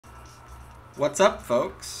What's up,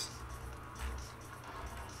 folks?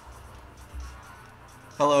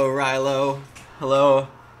 Hello, Rilo. Hello,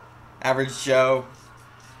 Average Joe.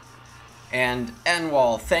 And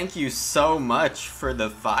Enwall, thank you so much for the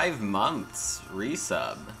 5 months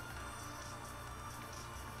resub.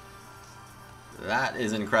 That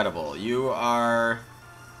is incredible. You are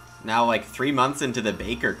now like 3 months into the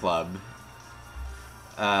Baker Club.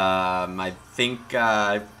 I think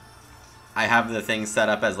I have the thing set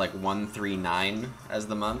up as like 139 as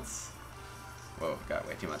the months. Whoa, got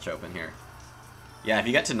way too much open here. Yeah, if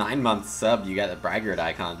you get to 9 months sub, you get a braggart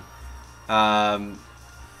icon.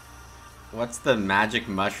 What's the magic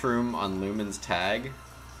mushroom on Lumin's tag?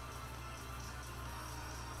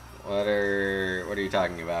 What are you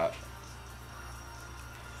talking about?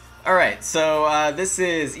 Alright, so this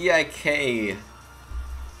is EIK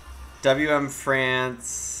WM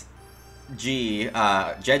France G,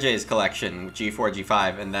 JJ's collection, G4,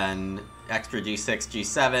 G5, and then extra G6,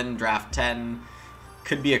 G7, draft 10.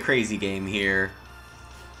 Could be a crazy game here.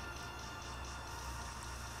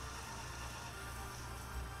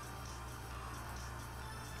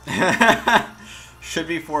 Should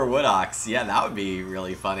be 4 Wood Ox. Yeah, that would be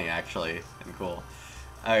really funny, actually, and cool.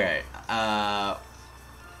 Okay,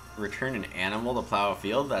 return an animal to plow a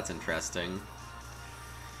field? That's interesting.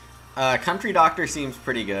 Country Doctor seems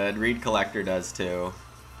pretty good. Reed Collector does too.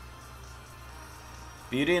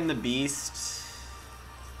 Beauty and the Beast.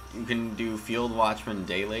 You can do Field Watchman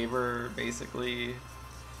Day Labor, basically.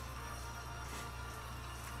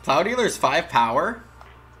 Plow Dealer's 5 power?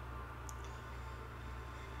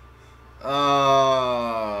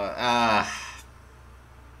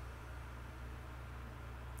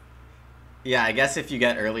 Yeah, I guess if you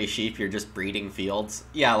get early sheep, you're just breeding fields.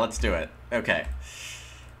 Yeah, let's do it. Okay.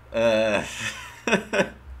 Oh,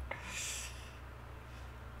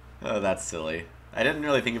 that's silly. I didn't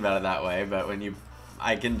really think about it that way, but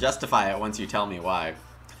I can justify it once you tell me why.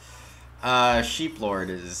 Sheep Lord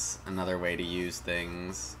is another way to use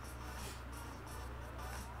things.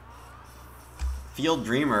 Field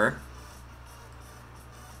Dreamer.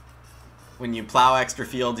 When you plow extra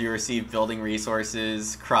fields, you receive building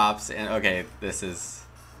resources, crops, and okay, this is...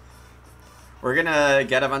 We're gonna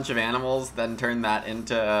get a bunch of animals, then turn that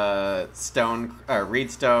into reed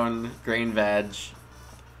stone, grain veg,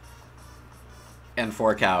 and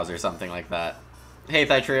 4 cows or something like that. Hey,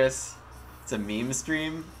 Thytrius. It's a meme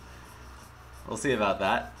stream. We'll see about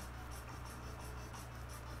that.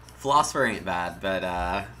 Philosopher ain't bad, but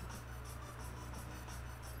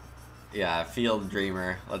yeah, Field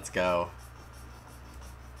Dreamer. Let's go.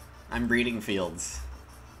 I'm breeding fields.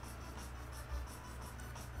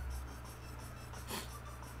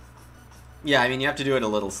 Yeah, I mean, you have to do it a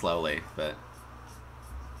little slowly, but...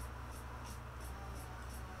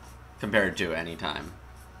 compared to any time.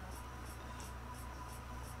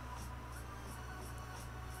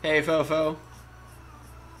 Hey, Fofo.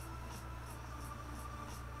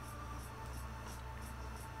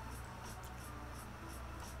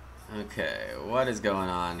 Okay, what is going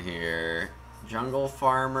on here? Jungle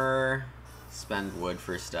Farmer, spend wood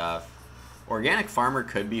for stuff. Organic Farmer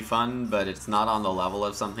could be fun, but it's not on the level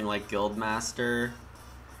of something like Guildmaster.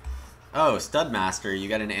 Oh, Studmaster, you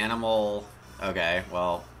get an animal... Okay,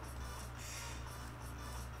 well...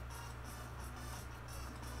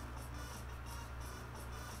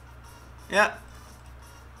 Yeah.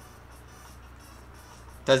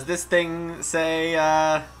 Does this thing say,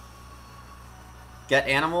 get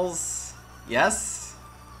animals? Yes?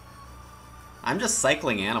 I'm just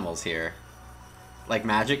cycling animals here. Like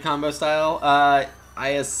magic combo style? I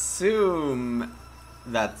assume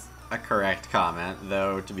that's a correct comment,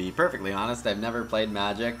 though to be perfectly honest, I've never played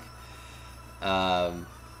magic as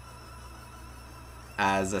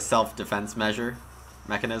a self-defense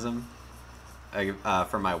mechanism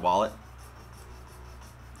for my wallet.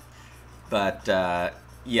 But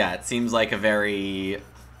yeah, it seems like a very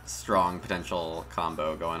strong potential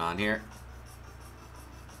combo going on here.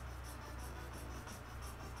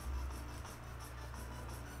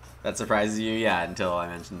 That surprises you? Yeah, until I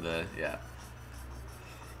mentioned the... yeah.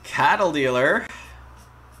 Cattle Dealer.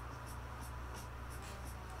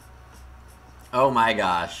 Oh my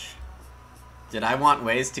gosh. Did I want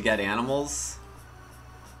ways to get animals?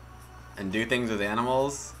 And do things with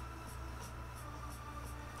animals?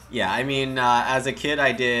 Yeah, I mean, as a kid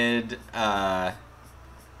I did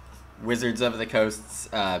Wizards of the Coast's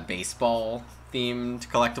baseball-themed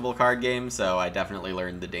collectible card game, so I definitely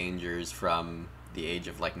learned the dangers from... the age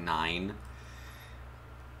of like 9.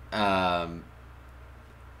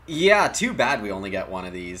 Yeah, too bad we only get one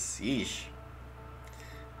of these. Yeesh.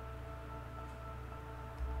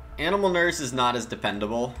 Animal Nurse is not as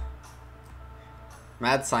dependable.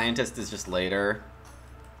 Mad Scientist is just later.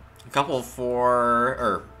 A couple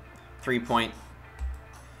 3-point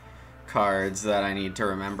cards that I need to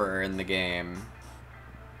remember in the game.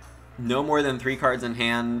 No more than 3 cards in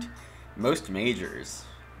hand. Most majors.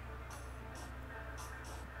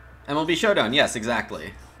 MLB Showdown, yes,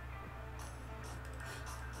 exactly.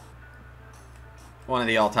 One of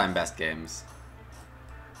the all-time best games.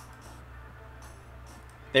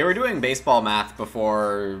 They were doing baseball math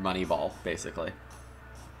before Moneyball, basically.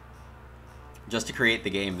 Just to create the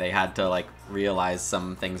game, they had to, like, realize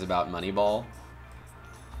some things about Moneyball.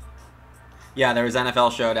 Yeah, there was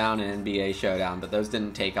NFL Showdown and NBA Showdown, but those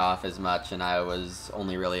didn't take off as much, and I was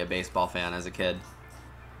only really a baseball fan as a kid.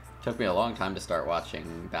 Took me a long time to start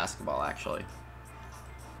watching basketball, actually.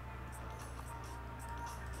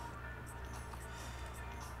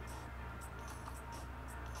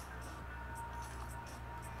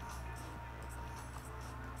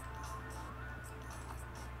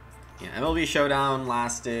 Yeah, MLB Showdown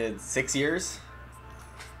lasted 6 years.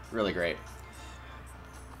 Really great.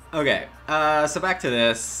 Okay, so back to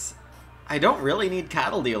this. I don't really need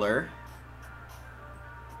Cattle Dealer.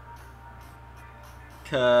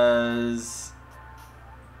 Because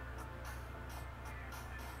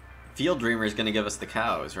Field Dreamer is going to give us the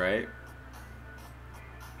cows, right?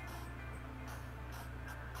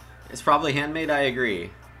 It's probably Handmade, I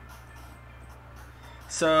agree.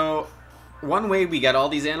 So, one way we get all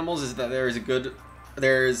these animals is that there's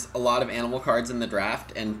a lot of animal cards in the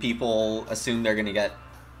draft, and people assume they're going to get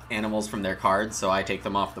animals from their cards, so I take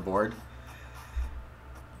them off the board.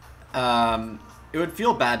 It would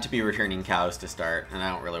feel bad to be returning cows to start, and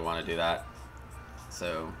I don't really want to do that.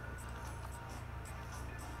 So,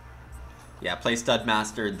 yeah, play Stud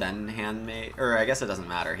Master, then Handmade. Or I guess it doesn't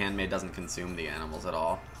matter. Handmade doesn't consume the animals at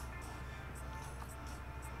all.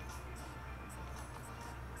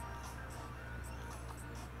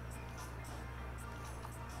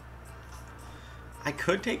 I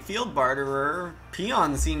could take Field Barterer.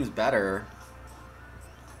 Peon seems better.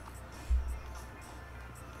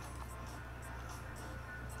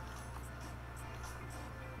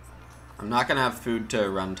 I'm not going to have food to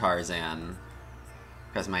run Tarzan,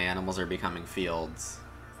 because my animals are becoming fields.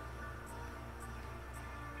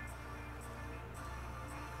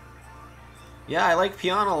 Yeah, I like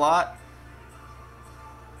Peon a lot.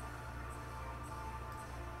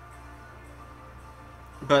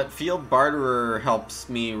 But Field Barterer helps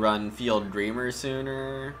me run Field Dreamer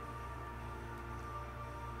sooner.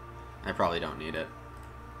 I probably don't need it.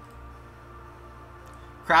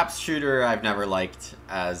 Craps Shooter I've never liked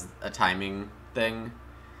as a timing thing.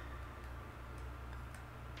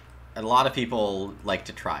 A lot of people like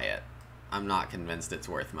to try it. I'm not convinced it's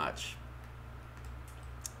worth much.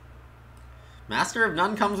 Master of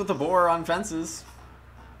None comes with a boar on fences.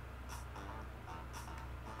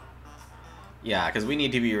 Yeah, because we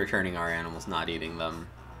need to be returning our animals, not eating them.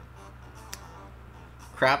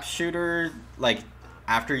 Craps Shooter, like,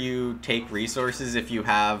 after you take resources, if you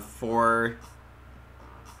have 4,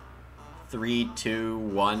 3, 2,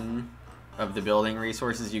 1 of the building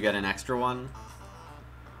resources, you get an extra one.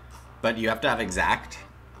 But you have to have exact.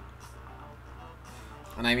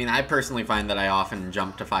 And I mean, I personally find that I often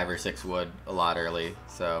jump to 5 or 6 wood a lot early,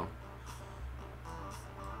 so.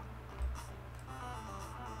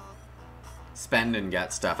 Spend and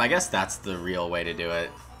get stuff. I guess that's the real way to do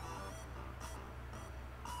it.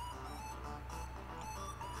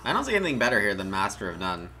 I don't see anything better here than Master of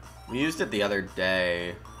None. We used it the other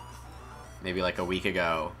day. Maybe like a week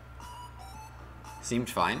ago. Seemed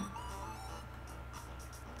fine.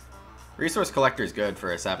 Resource Collector's good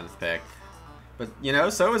for a 7th pick. But, you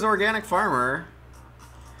know, so is Organic Farmer.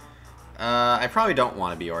 I probably don't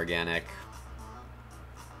want to be Organic.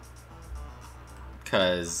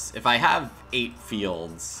 Because if I have 8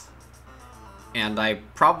 fields, and I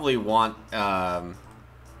probably want a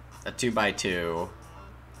 2x2,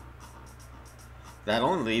 that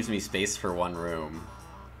only leaves me space for 1 room.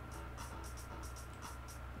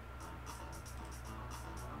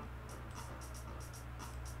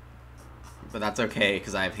 But that's okay,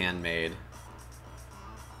 because I have Handmade.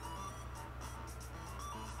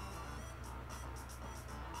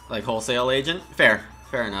 Like Wholesale Agent? Fair.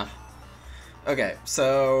 Fair enough. Okay,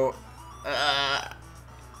 so I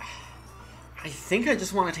think I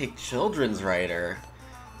just want to take Children's Writer,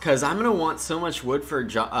 because I'm gonna want so much wood for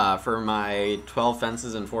my 12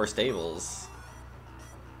 fences and 4 stables.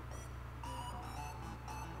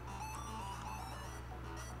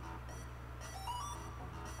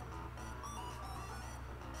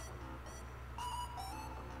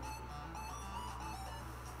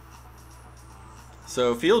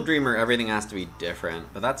 So Field Dreamer, everything has to be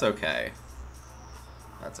different, but that's okay.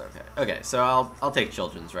 That's okay. Okay, so I'll take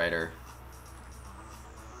Children's Writer.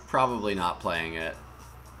 Probably not playing it.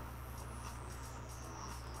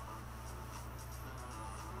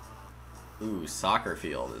 Ooh, Soccer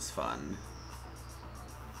Field is fun.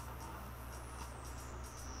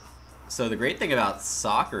 So the great thing about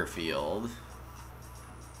Soccer Field...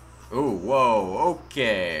 Ooh, whoa,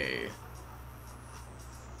 okay.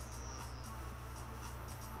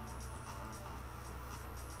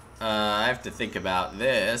 I have to think about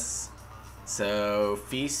this. So,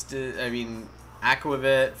 Feast, I mean,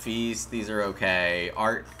 Aquavit, Feast, these are okay.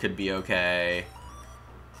 Art could be okay.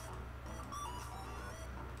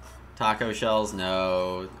 Taco Shells,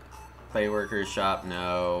 no. Playworkers Shop,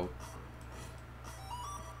 no.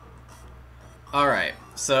 Alright,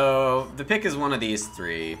 so the pick is one of these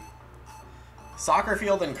three. Soccer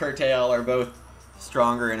Field and Curtail are both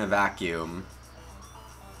stronger in a vacuum.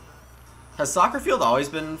 Has Soccer Field always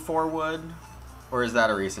been 4 wood? Or is that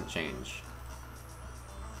a recent change?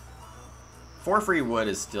 4 free wood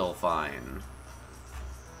is still fine.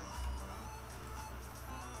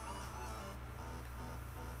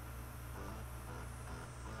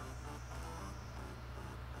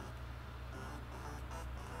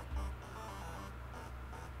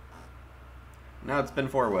 No, it's been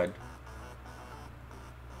 4 wood.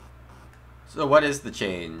 So what is the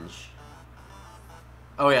change?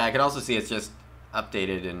 Oh yeah, I could also see it's just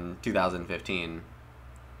updated in 2015.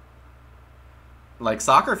 Like,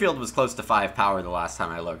 Soccer Field was close to 5 power the last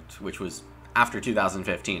time I looked, which was after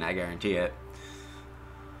 2015, I guarantee it.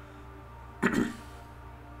 I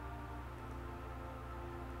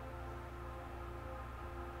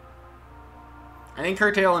think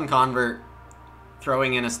Curtail and Convert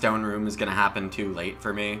throwing in a Stone Room is going to happen too late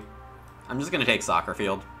for me. I'm just going to take Soccer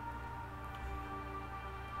Field.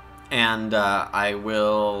 And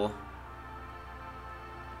I'll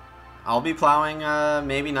be plowing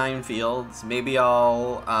maybe 9 fields. Maybe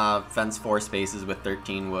I'll fence 4 spaces with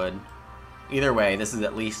 13 wood. Either way, this is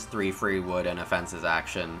at least 3 free wood and a fences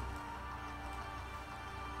action.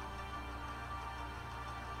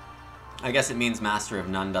 I guess it means Master of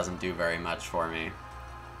None doesn't do very much for me.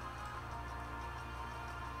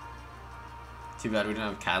 Too bad we don't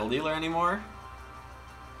have Cattle Dealer anymore.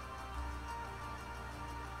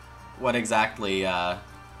 What exactly,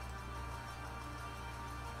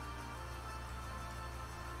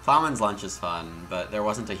 Plowman's Lunch is fun, but there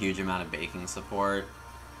wasn't a huge amount of baking support.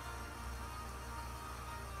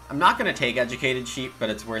 I'm not going to take Educated Sheep, but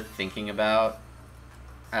it's worth thinking about,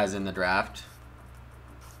 as in the draft.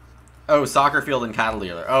 Oh, Soccer Field and Cattle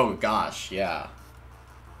Dealer. Oh, gosh, yeah.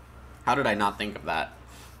 How did I not think of that?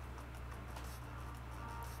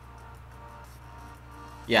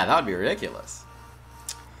 Yeah, that would be ridiculous.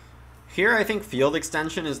 Here, I think Field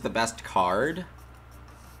Extension is the best card.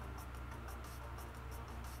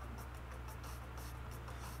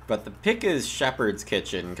 But the pick is Shepherd's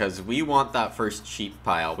Kitchen, because we want that first sheep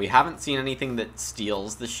pile. We haven't seen anything that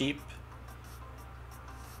steals the sheep.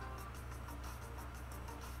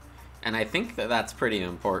 And I think that that's pretty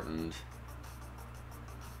important.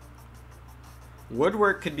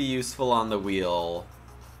 Woodwork could be useful on the wheel.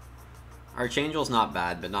 Archangel's not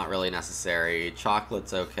bad, but not really necessary.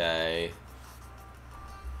 Chocolate's okay.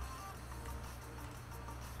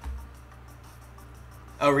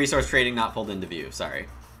 Oh, resource trading not pulled into view, sorry.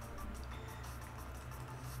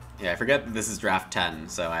 Yeah, I forget that this is draft 10,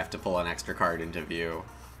 so I have to pull an extra card into view.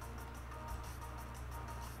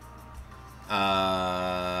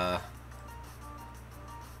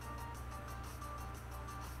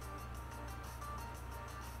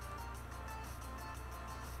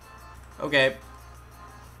 Okay.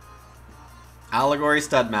 Allegory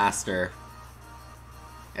Studmaster.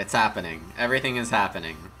 It's happening. Everything is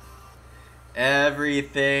happening.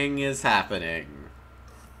 Everything is happening.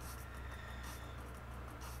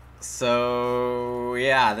 So,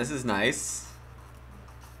 yeah, this is nice.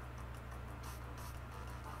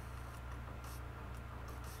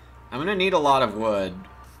 I'm gonna need a lot of wood.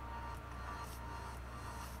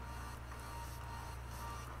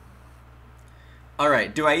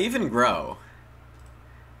 Alright, do I even grow?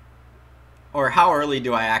 Or how early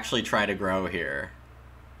do I actually try to grow here?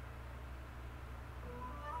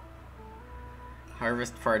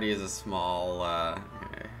 Harvest Party is a small,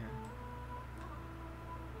 okay.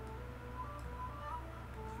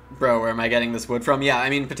 Bro, where am I getting this wood from? Yeah,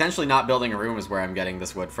 I mean, potentially not building a room is where I'm getting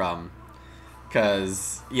this wood from.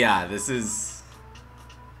 Because, yeah, this is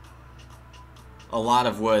a lot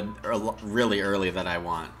of wood really early that I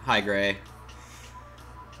want. Hi, Gray.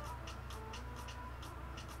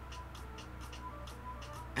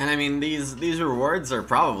 And I mean, these rewards are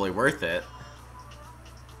probably worth it.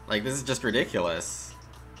 Like, this is just ridiculous.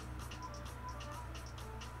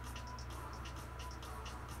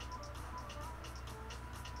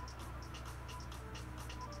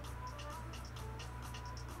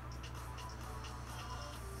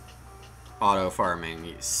 Auto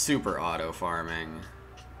farming. Super auto farming.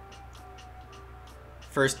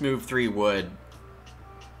 First move 3 wood.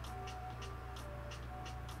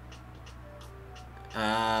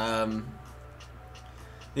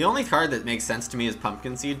 The only card that makes sense to me is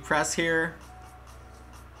Pumpkin Seed Press here.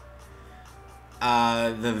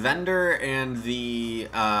 The Vendor and the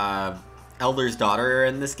Elder's Daughter are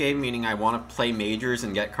in this game, meaning I want to play Majors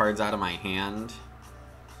and get cards out of my hand.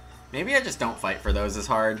 Maybe I just don't fight for those as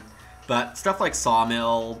hard. But stuff like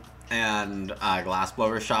Sawmill and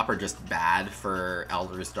Glassblower Shop are just bad for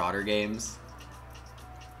Elder's Daughter games.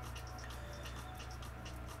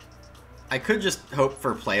 I could just hope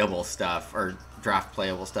for playable stuff, or draft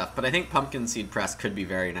playable stuff, but I think Pumpkin Seed Press could be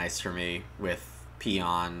very nice for me with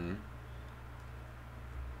Peon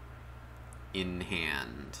in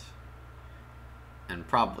hand. And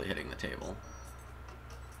probably hitting the table.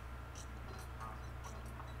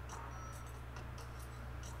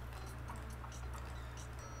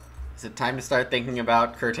 Is it time to start thinking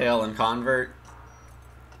about Curtail and Convert?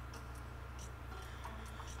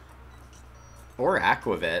 Or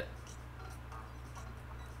Aquavit.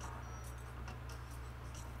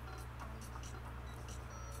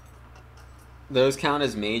 Those count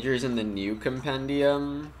as majors in the new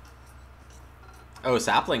compendium. Oh,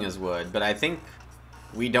 Sapling is wood, but I think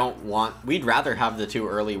we don't want... We'd rather have the 2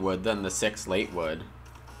 early wood than the 6 late wood.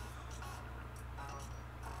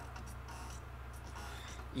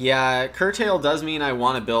 Yeah, Curtail does mean I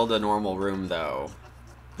want to build a normal room, though,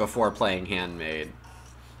 before playing Handmade.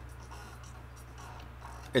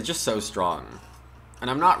 It's just so strong. And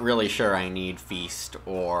I'm not really sure I need Feast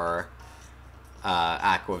or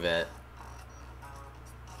Aquavit.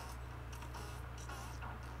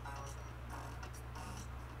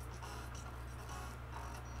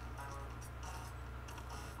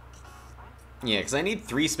 Yeah, because I need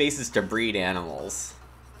 3 spaces to breed animals.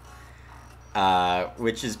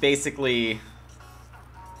 Which is basically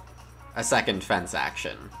a second fence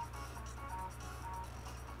action.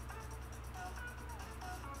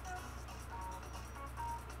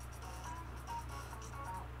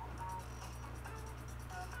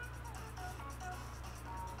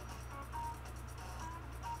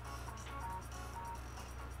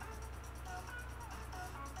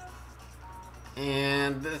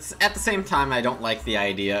 And at the same time, I don't like the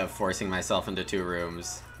idea of forcing myself into 2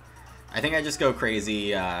 rooms. I think I just go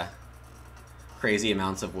crazy, crazy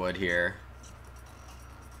amounts of wood here.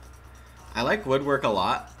 I like woodwork a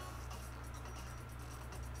lot.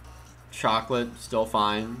 Chocolate, still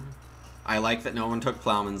fine. I like that no one took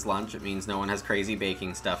Plowman's lunch. It means no one has crazy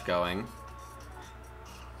baking stuff going.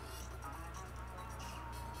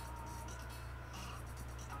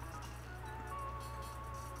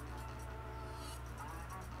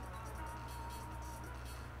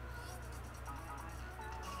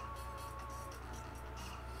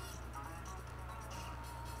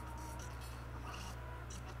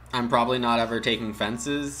 I'm probably not ever taking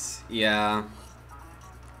fences. Yeah.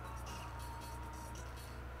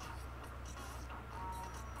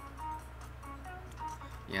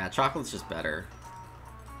 Yeah, chocolate's just better.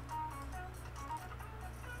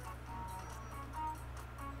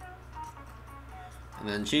 And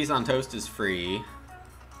then cheese on toast is free.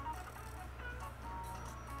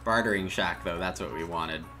 Bartering shack, though, that's what we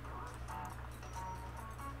wanted.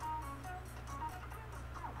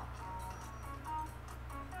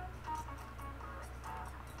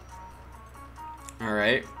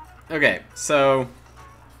 Alright. Okay, so...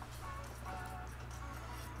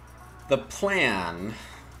 the plan...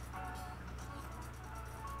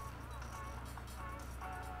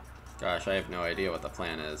 Gosh, I have no idea what the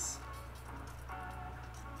plan is.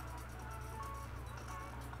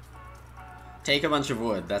 Take a bunch of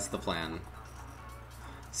wood, that's the plan.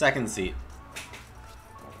 Second seat.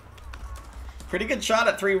 Pretty good shot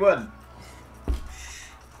at 3 wood.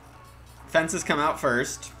 Fences come out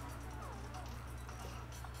first.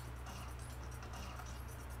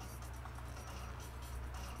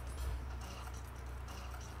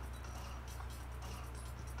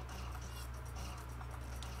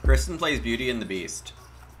 Kristen plays Beauty and the Beast,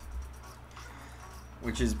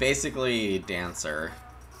 which is basically Dancer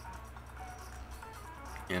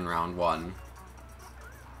in round 1.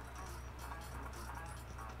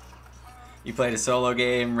 You played a solo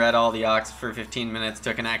game, read all the Ox for 15 minutes,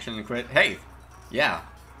 took an action and quit. Hey, yeah,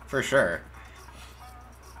 for sure.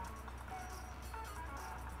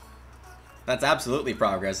 That's absolutely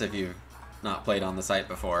progress if you've not played on the site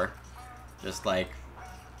before. Just like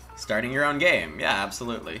starting your own game. Yeah,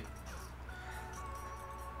 absolutely.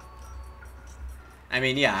 I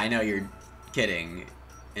mean, yeah, I know you're kidding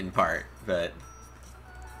in part, but...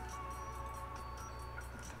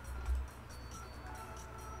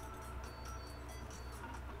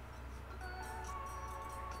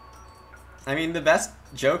 I mean, the best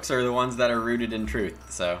jokes are the ones that are rooted in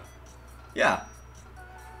truth, so yeah.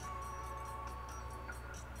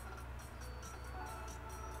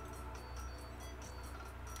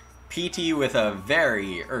 PT with a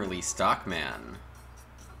very early stockman.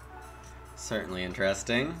 Certainly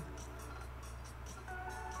interesting.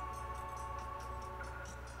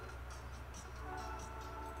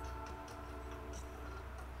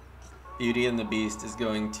 Beauty and the Beast is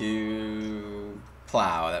going to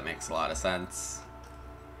plow. That makes a lot of sense.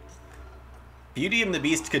 Beauty and the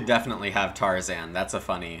Beast could definitely have Tarzan. That's a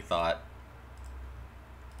funny thought.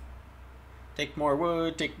 Take more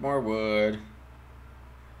wood, take more wood.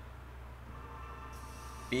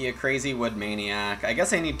 Be a crazy wood maniac. I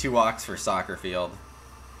guess I need 2 walks for soccer field.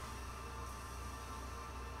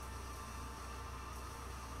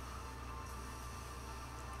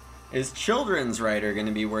 Is Children's Writer going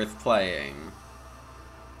to be worth playing?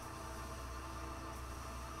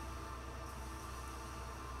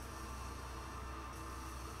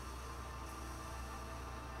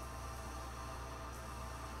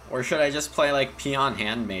 Or should I just play like Peon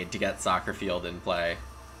Handmaid to get soccer field in play?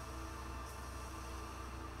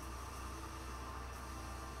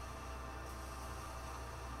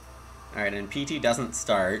 Alright, and PT doesn't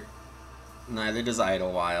start. Neither does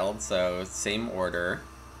Idlewild, so same order.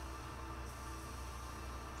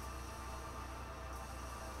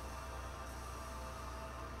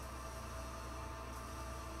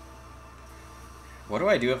 What do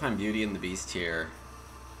I do if I'm Beauty and the Beast here?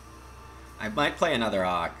 I might play another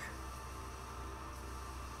Ock.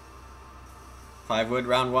 5 wood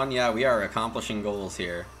round 1? Yeah, we are accomplishing goals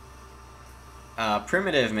here.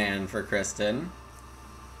 Primitive Man for Kristen.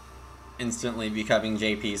 Instantly becoming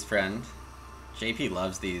JP's friend. JP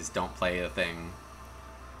loves these don't play a thing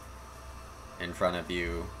in front of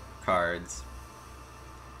you cards.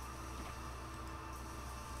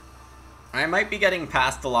 I might be getting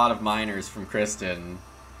past a lot of minors from Kristen.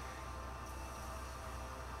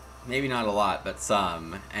 Maybe not a lot, but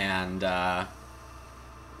some. And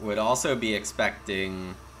would also be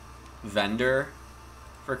expecting Vendor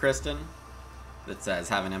for Kristen that says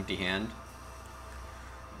have an empty hand.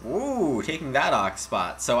 Ooh, taking that Ox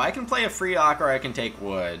spot. So I can play a free Ock or I can take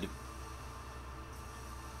wood.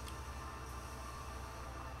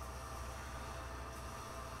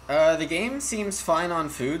 The game seems fine on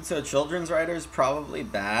food, so Children's Writer's probably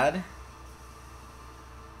bad.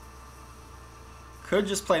 Could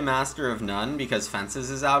just play Master of None because Fences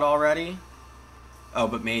is out already. Oh,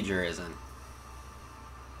 but Major isn't.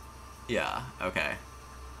 Yeah, okay.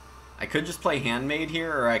 I could just play Handmaid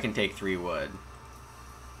here, or I can take 3 wood.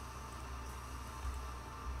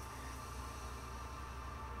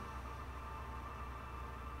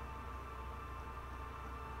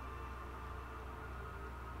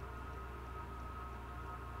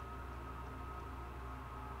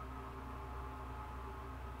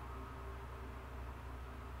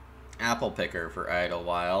 Apple Picker for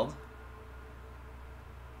Idlewild.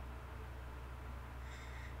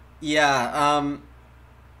 Yeah,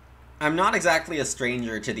 I'm not exactly a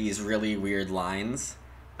stranger to these really weird lines.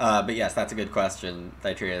 But yes, that's a good question,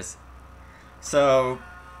 Thytrius. So,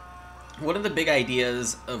 one of the big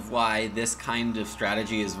ideas of why this kind of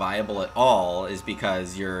strategy is viable at all is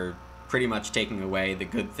because you're pretty much taking away the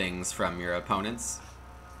good things from your opponents.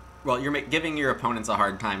 Well, you're giving your opponents a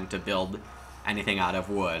hard time to build anything out of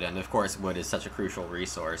wood, and of course wood is such a crucial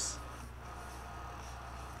resource.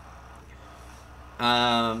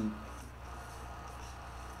 I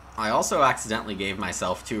also accidentally gave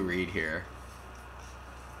myself 2 read here.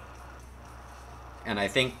 And I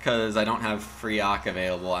think because I don't have free Ock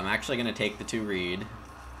available, I'm actually going to take the 2 read.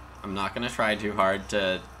 I'm not going to try too hard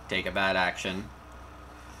to take a bad action.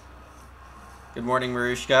 Good morning,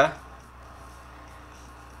 Marushka.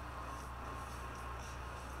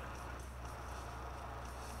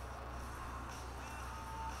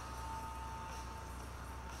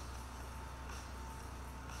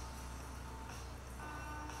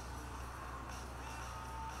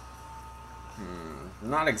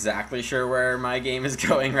 Not exactly sure where my game is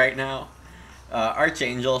going right now.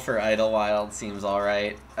 Archangel for Idlewild seems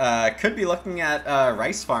alright. Could be looking at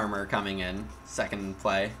Rice Farmer coming in, second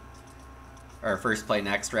play. Or first play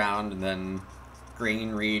next round, and then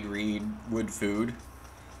Green, Reed, Wood, Food.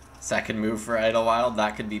 Second move for Idlewild,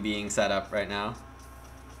 that could be being set up right now.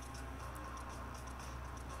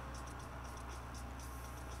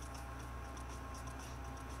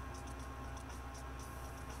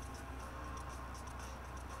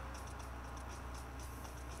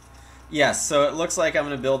 Yes, so it looks like I'm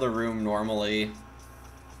going to build a room normally.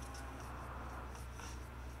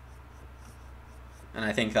 And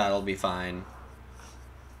I think that'll be fine.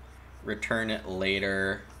 return it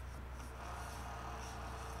later.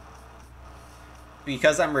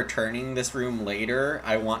 Because I'm returning this room later,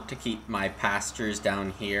 I want to keep my pastures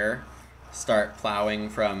down here. Start plowing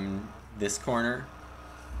from this corner.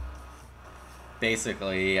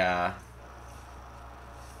 Basically, I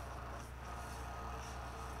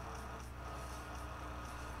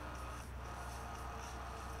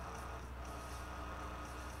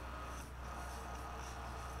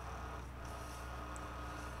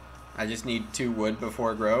just need 2 wood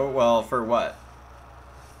before grow. Well, for what?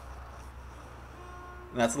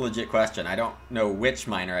 That's a legit question. I don't know which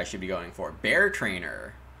miner I should be going for. Bear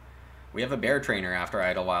trainer. We have a bear trainer after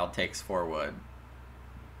Idlewild takes 4 wood.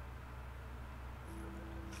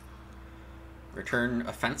 Return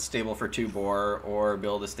a fence stable for 2 boar, or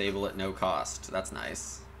build a stable at no cost. That's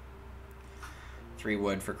nice. 3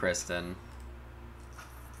 wood for Kristen.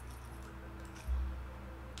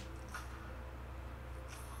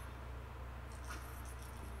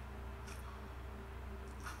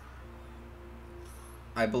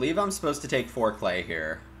 I believe I'm supposed to take 4 clay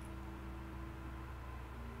here.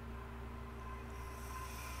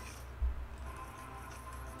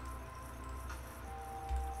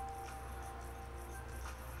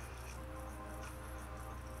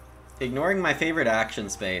 Ignoring my favorite action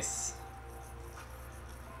space.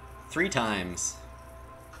 3 times.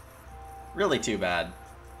 Really too bad.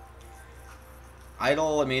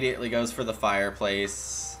 Idle immediately goes for the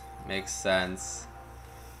fireplace. Makes sense.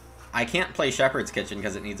 I can't play Shepherd's Kitchen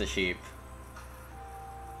because it needs a sheep.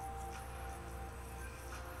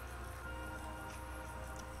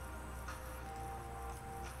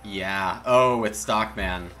 Yeah. Oh, it's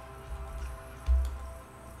Stockman.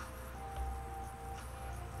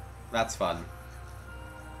 That's fun.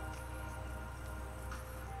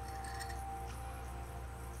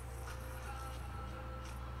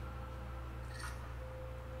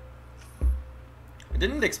 I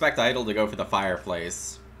didn't expect Idle to go for the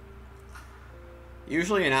fireplace.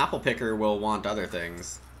 Usually an apple picker will want other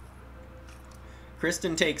things.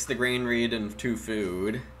 Kristen takes the grain reed and 2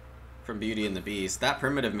 food from Beauty and the Beast. That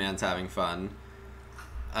primitive man's having fun.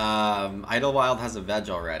 Idlewild has a veg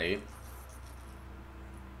already.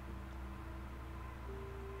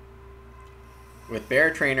 With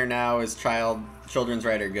Bear Trainer now, is children's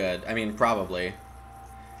writer good? I mean, probably.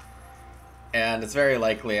 And it's very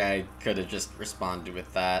likely I could have just responded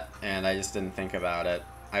with that, and I just didn't think about it.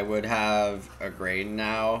 I would have a grain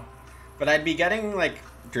now, but I'd be getting, like,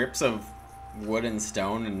 drips of wood and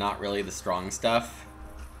stone and not really the strong stuff.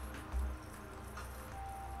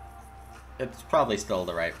 It's probably still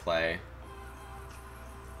the right play.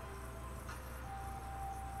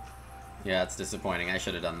 Yeah, it's disappointing. I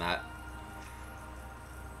should have done that.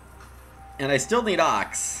 And I still need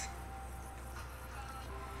ox.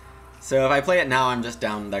 So if I play it now, I'm just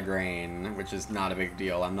down the grain, which is not a big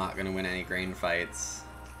deal. I'm not going to win any grain fights.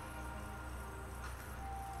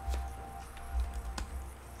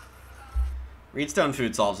 Reedstone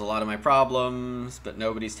food solves a lot of my problems, but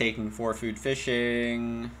nobody's taking 4 food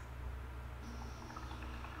fishing.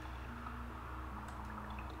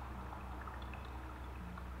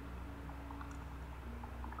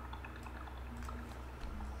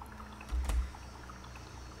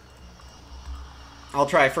 I'll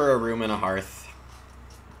try for a room and a hearth.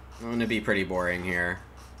 I'm going to be pretty boring here.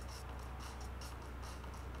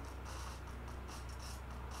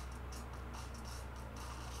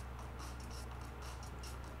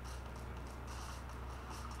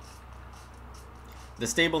 The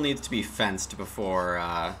stable needs to be fenced before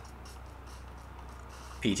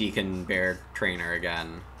PT can bear trainer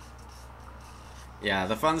again. Yeah,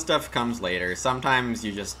 the fun stuff comes later. Sometimes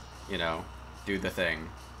you just, you know, do the thing.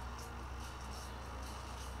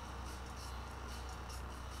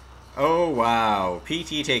 Oh, wow.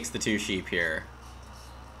 PT takes the 2 sheep here.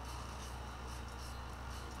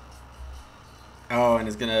 Oh, and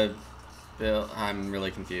is gonna build... I'm really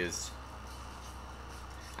confused.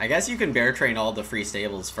 I guess you can bear train all the free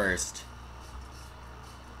stables first.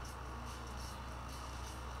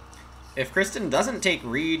 If Kristen doesn't take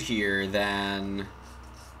Reed here, then...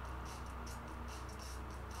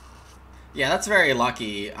 Yeah, that's very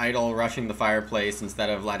lucky. Idle rushing the fireplace instead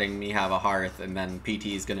of letting me have a hearth, and then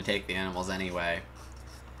PT's gonna take the animals anyway.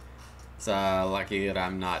 It's lucky that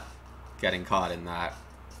I'm not getting caught in that.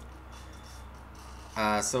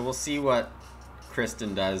 So we'll see what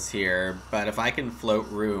Kristen does here, but if I can float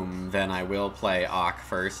room, then I will play Ock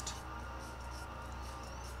first.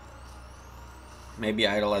 Maybe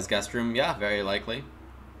Idle as guest room? Yeah, very likely.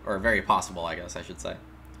 Or very possible, I guess I should say.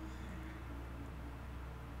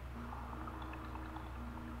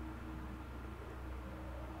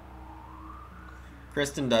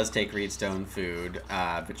 Kristen does take Reedstone food,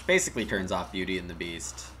 which basically turns off Beauty and the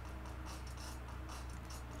Beast.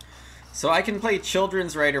 So I can play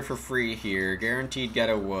Children's Writer for free here. Guaranteed get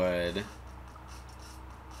a wood.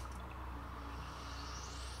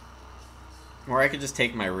 Or I could just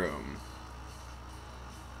take my room.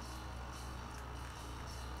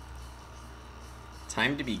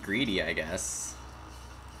 Time to be greedy, I guess.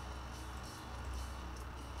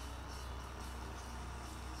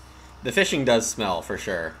 The fishing does smell, for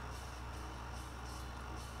sure.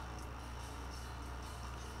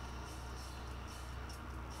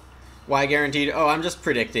 Why guaranteed? Oh, I'm just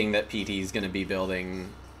predicting that PT's going to be building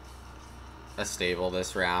a stable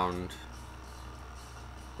this round.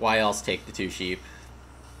 Why else take the 2 sheep?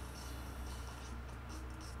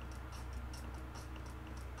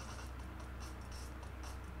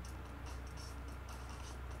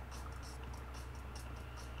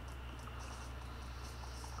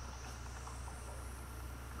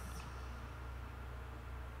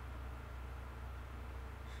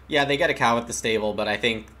 Yeah, they get a cow at the stable, but I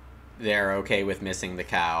think they're okay with missing the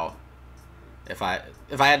cow. If I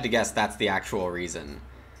had to guess, that's the actual reason.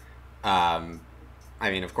 I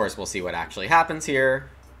mean, of course, we'll see what actually happens here.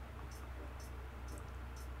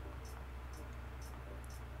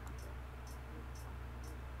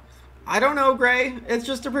 I don't know, Gray. It's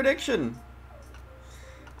just a prediction.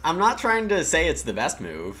 I'm not trying to say it's the best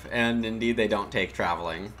move, and indeed they don't take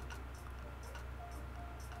traveling.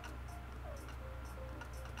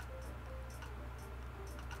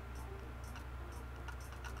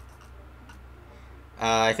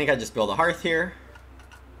 I think I just build a hearth here.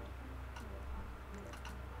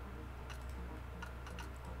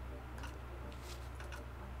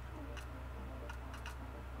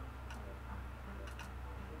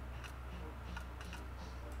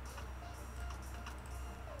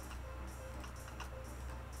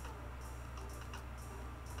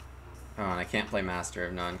 Oh, and I can't play Master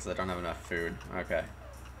of None because I don't have enough food. Okay.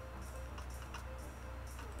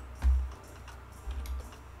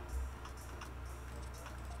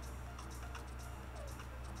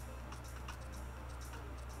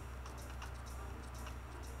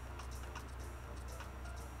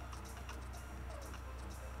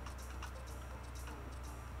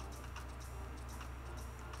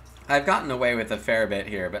 I've gotten away with a fair bit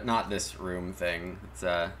here, but not this room thing. It's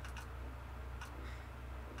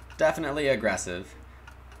definitely aggressive.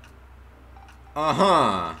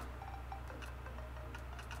 Uh-huh.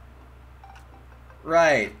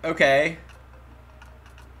 Right, okay.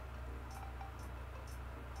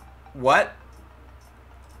 What?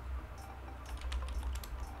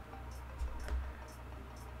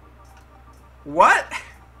 What?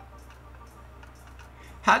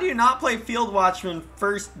 How do you not play Field Watchman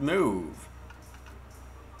first move?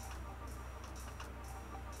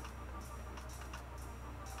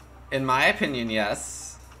 In my opinion,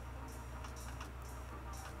 yes.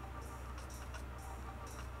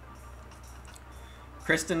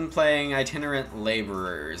 Kristen playing Itinerant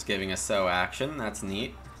Laborers, giving a sow action. That's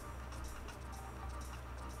neat.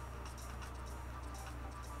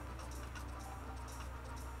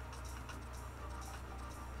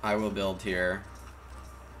 I will build here.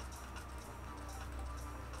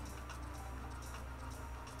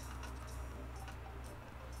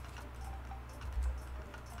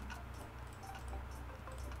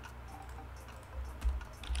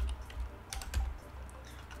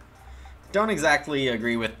 Don't exactly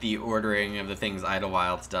agree with the ordering of the things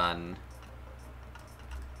Idlewild's done.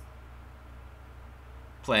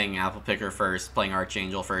 Playing Apple Picker first, playing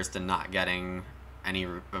Archangel first, and not getting any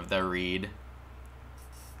of the read.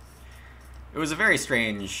 It was a very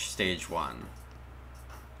strange stage 1.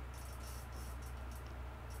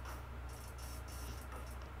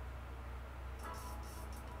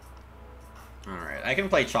 Alright, I can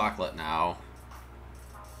play Chocolate now.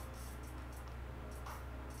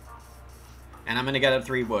 And I'm going to get a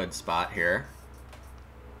 3 wood spot here.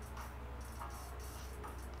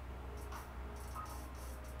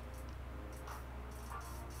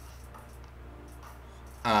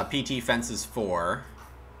 PT fences 4.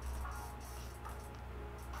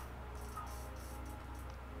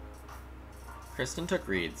 Kristen took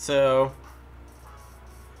read. So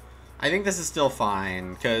I think this is still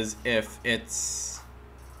fine, because if it's...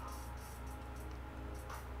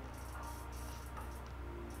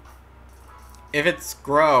 If it's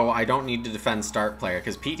grow, I don't need to defend start player,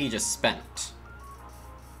 because PT just spent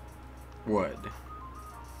wood.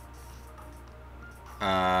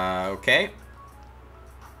 Okay.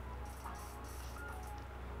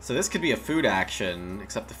 So this could be a food action,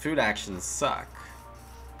 except the food actions suck.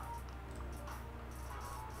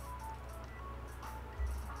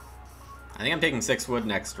 I think I'm taking 6 wood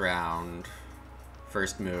next round.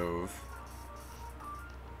 First move.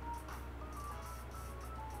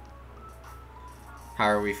 How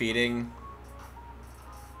are we feeding?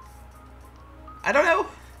 I don't know.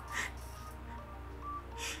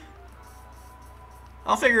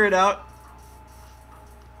 I'll figure it out.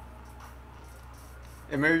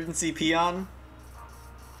 Emergency peon.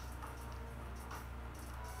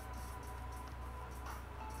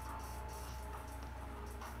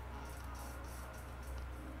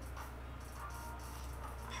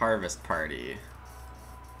 Harvest party.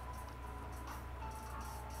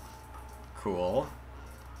 Cool.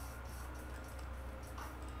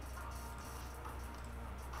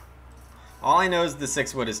 All I know is the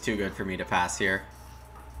 6 wood is too good for me to pass here.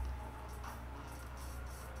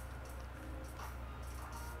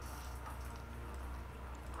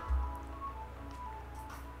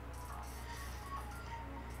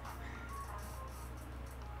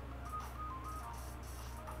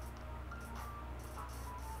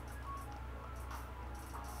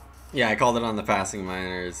 Yeah, I called it on the passing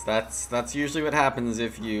miners. That's usually what happens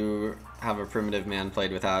if you have a primitive man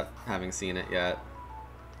played without having seen it yet.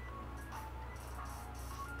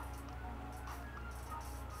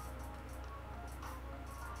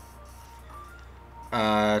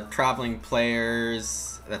 Traveling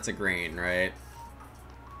players, that's a grain, right?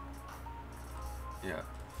 Yeah.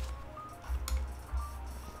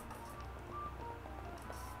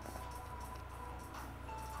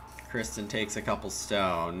 Kristen takes a couple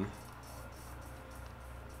stone.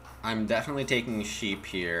 I'm definitely taking sheep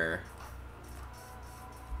here.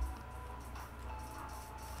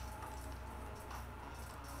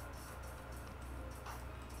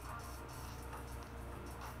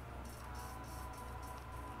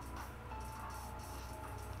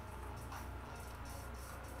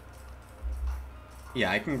 Yeah,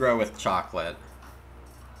 I can grow with chocolate.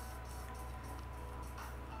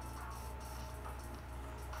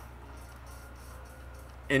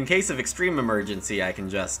 In case of extreme emergency, I can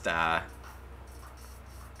just,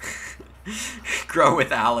 grow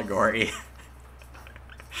with allegory.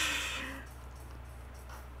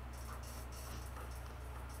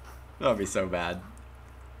 That would be so bad.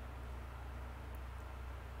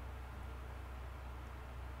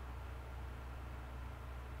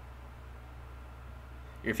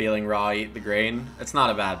 You're feeling raw, eat the grain? It's not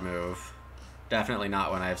a bad move. Definitely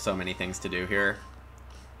not when I have so many things to do here.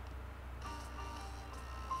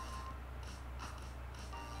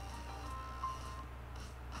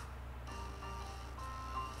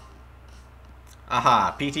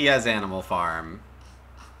 Aha, PT has Animal Farm.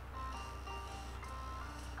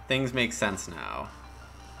 Things make sense now.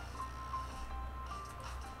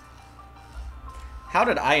 How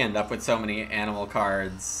did I end up with so many animal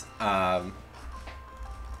cards,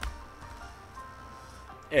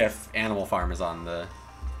 if Animal Farm is on the...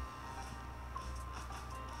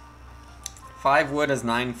 5 wood as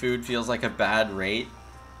 9 food feels like a bad rate.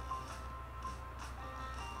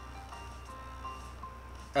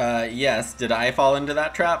 Yes. Did I fall into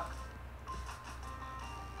that trap?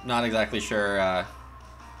 Not exactly sure,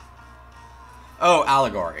 Oh,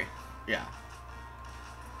 allegory. Yeah.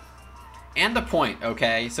 And a point,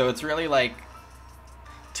 okay? So it's really like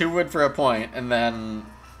 2 wood for a point, and then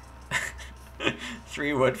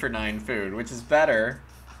 3 wood for 9 food, which is better.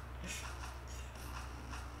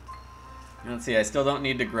 Let's see, I still don't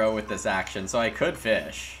need to grow with this action, so I could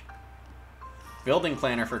fish. Building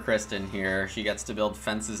planner for Kristen here. She gets to build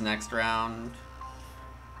fences next round.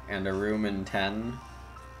 And a room in 10.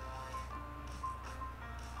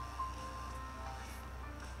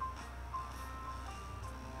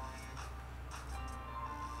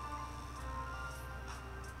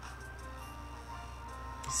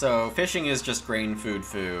 So, fishing is just grain,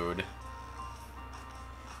 food.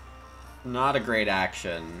 Not a great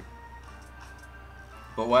action.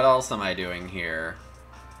 But what else am I doing here?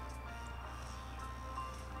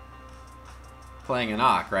 Playing an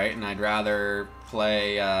Ock, right? And I'd rather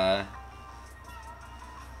play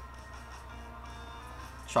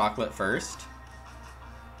chocolate first.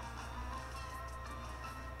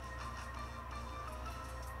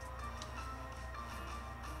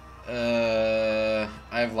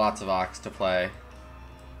 I have lots of Ocks to play.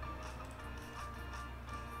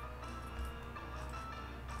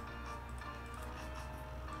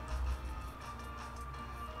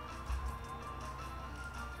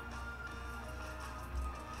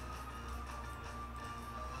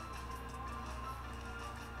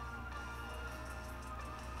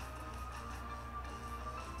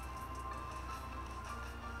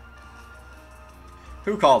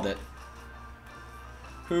 Who called it?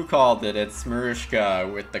 Who called it? It's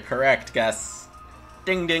Marushka with the correct guess.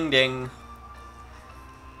 Ding, ding, ding.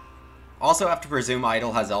 Also have to presume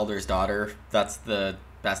Idle has Elder's Daughter. That's the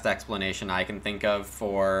best explanation I can think of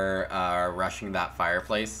for rushing that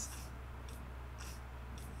fireplace.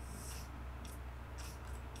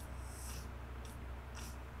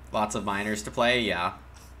 Lots of miners to play, yeah.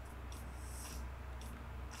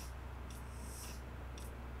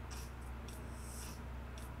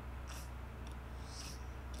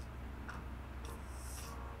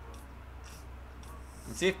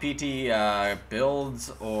 Let's see if PT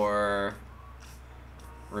builds or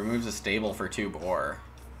removes a stable for 2 boar.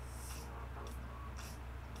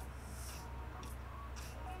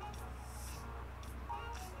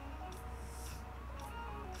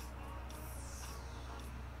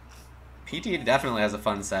 PT definitely has a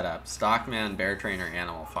fun setup. Stockman, Bear Trainer,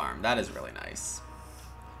 Animal Farm. That is really nice.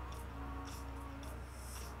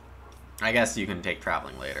 I guess you can take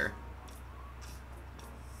Traveling later.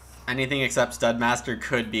 Anything except Studmaster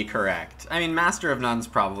could be correct. I mean, Master of None's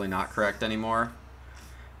probably not correct anymore.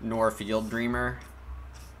 Nor Field Dreamer.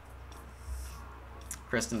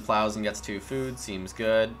 Kristen plows and gets 2 food. Seems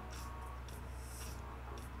good.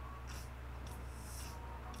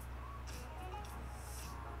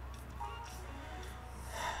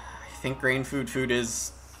 I think Grain Food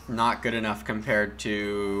is not good enough compared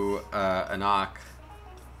to Anak.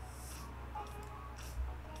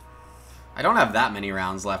 I don't have that many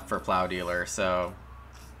rounds left for Plow Dealer, so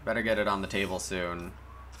better get it on the table soon.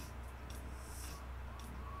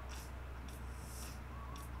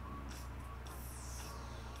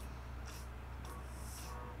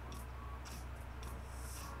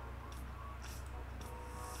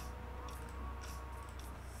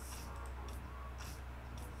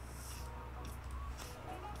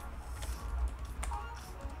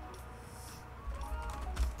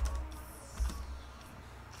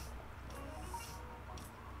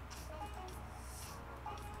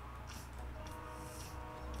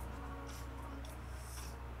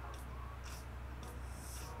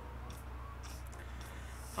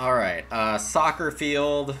 Alright, soccer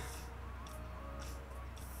field.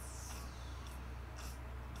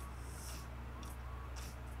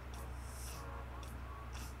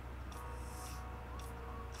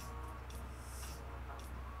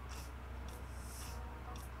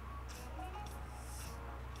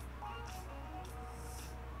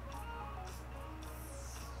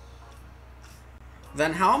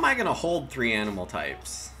 Then how am I going to hold 3 animal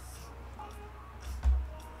types?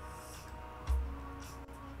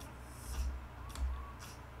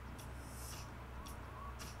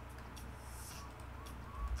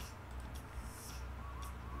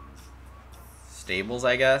 Stables,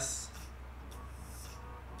 I guess.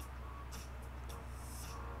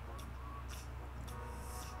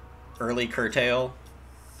 Early curtail.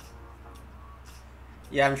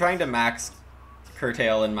 Yeah, I'm trying to max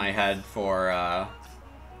curtail in my head for,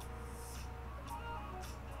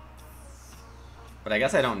 but I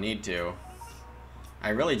guess I don't need to. I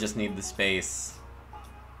really just need the space.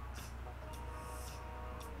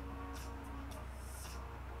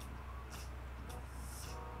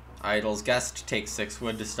 Idle's Guest takes 6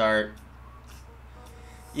 wood to start.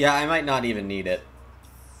 Yeah, I might not even need it.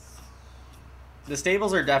 The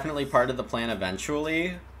stables are definitely part of the plan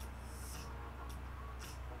eventually.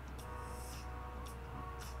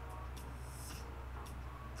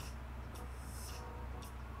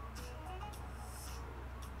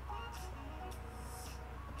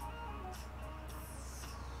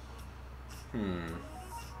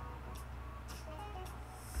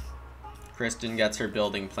 Kristen gets her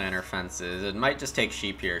building planner fences. It might just take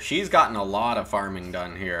sheep here. She's gotten a lot of farming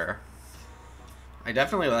done here. I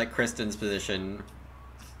definitely like Kristen's position.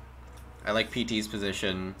 I like PT's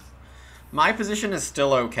position. My position is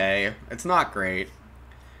still okay. It's not great.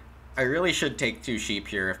 I really should take 2 sheep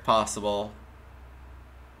here if possible.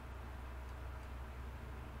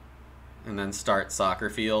 And then start soccer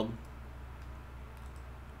field.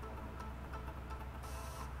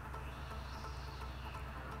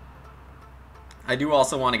 I do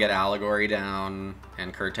also want to get Allegory down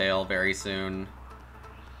and Curtail very soon.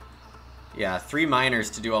 Yeah, 3 miners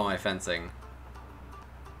to do all my fencing.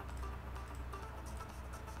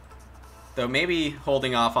 Though maybe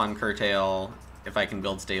holding off on Curtail, if I can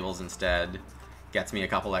build stables instead, gets me a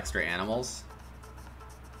couple extra animals.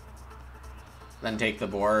 Then take the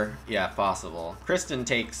boar. Yeah, possible. Kristen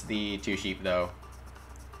takes the 2 sheep, though.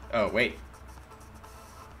 Oh, wait.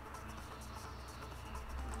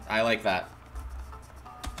 I like that.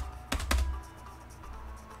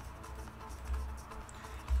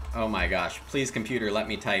 Oh my gosh. Please, computer, let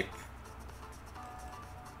me type.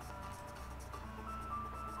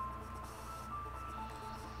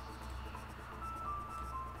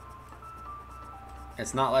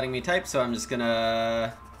 It's not letting me type, so I'm just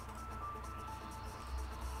gonna...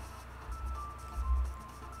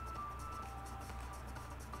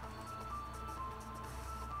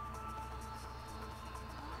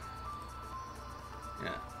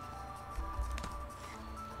 Yeah.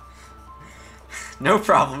 No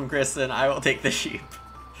problem, Kristen. I will take the sheep.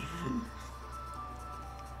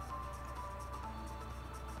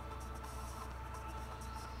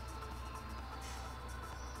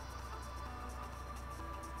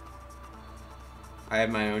 I have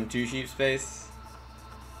my own 2 sheep space.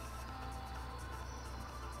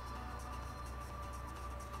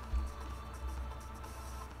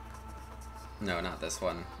 No, not this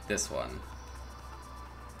one. This one.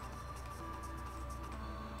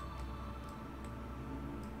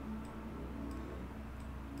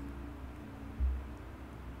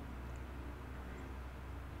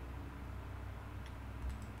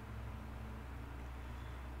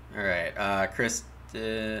 Alright, Chris,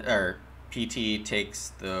 or PT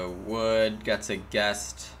takes the wood, gets a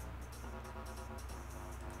guest.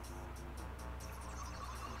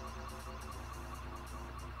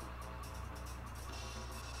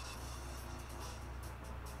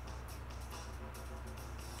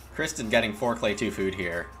 Kristen getting 4 clay 2 food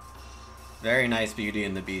here. Very nice Beauty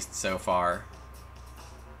and the Beast so far.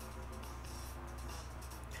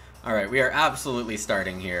 Alright, we are absolutely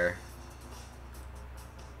starting here.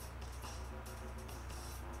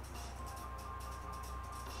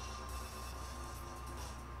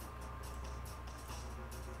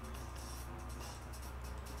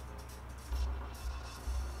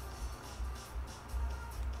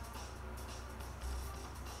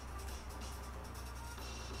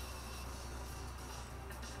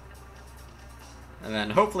 And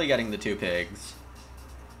then hopefully getting the 2 pigs.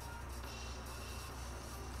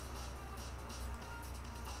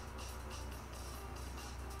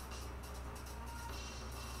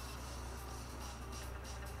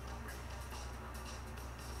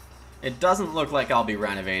 It doesn't look like I'll be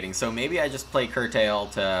renovating, so maybe I just play Curtail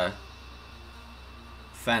to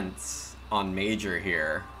fence on Major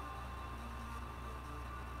here.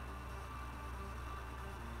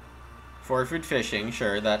 4 food fishing,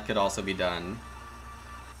 sure, that could also be done.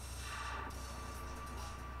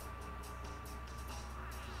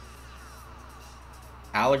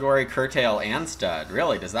 Allegory, Curtail, and Stud.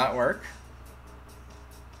 Really, does that work?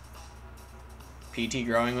 PT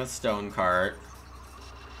growing with Stone Cart.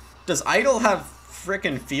 Does Idle have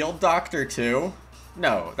frickin' Field Doctor too?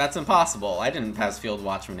 No, that's impossible. I didn't pass Field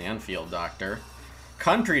Watchman and Field Doctor.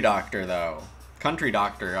 Country Doctor, though. Country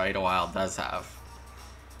Doctor Idlewild does have.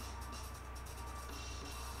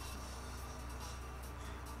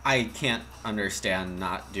 I can't understand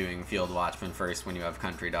not doing Field Watchman first when you have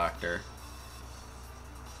Country Doctor.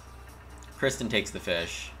 Kristen takes the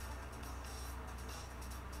fish.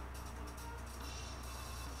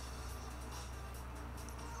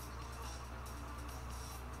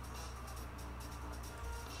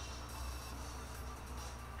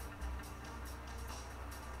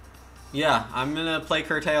 Yeah, I'm gonna play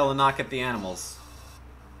Curtail and knock at the animals.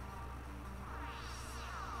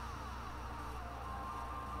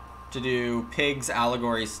 To do Pigs,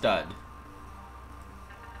 Allegory, Stud.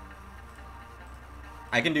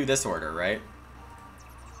 I can do this order, right?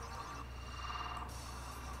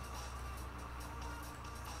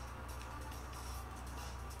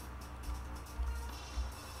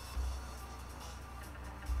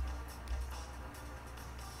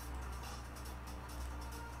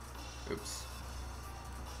 Oops.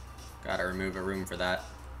 Gotta remove a room for that.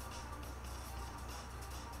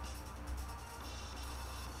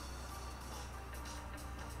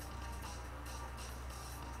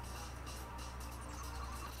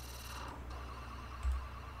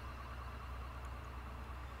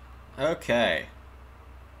 Okay.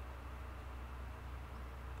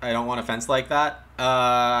 I don't want a fence like that?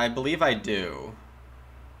 I believe I do.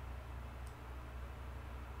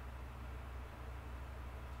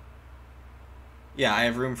 Yeah, I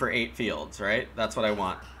have room for 8 fields, right? That's what I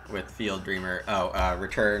want with Field Dreamer. Oh,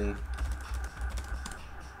 return.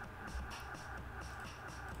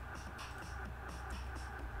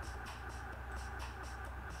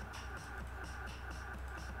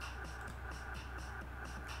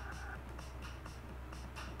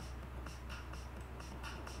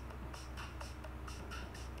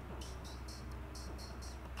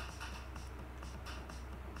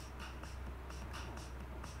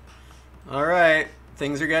 Alright,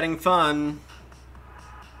 things are getting fun.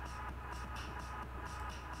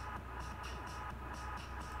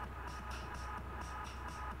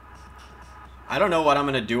 I don't know what I'm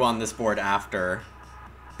going to do on this board after.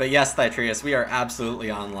 But yes, Thytrius, we are absolutely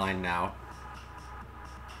online now.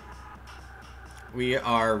 We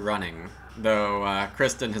are running, though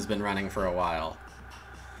Kristen has been running for a while.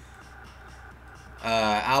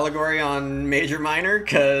 Allegory on Major Minor,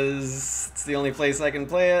 because it's the only place I can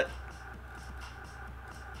play it.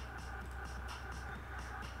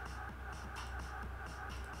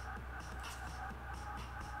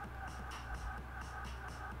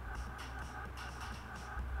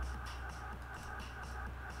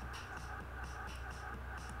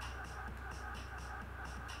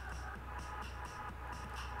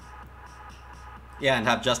 Yeah, and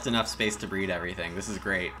have just enough space to breed everything. This is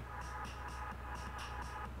great.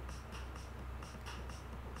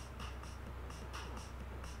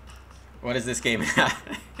 What is this game at?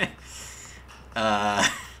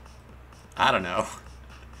 I don't know.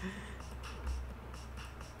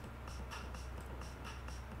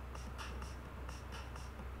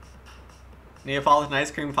 Neapolitan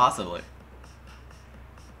ice cream, possibly.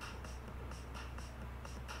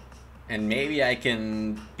 And maybe I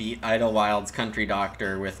can beat Idlewild's Country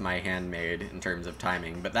Doctor with my handmade in terms of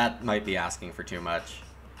timing, but that might be asking for too much.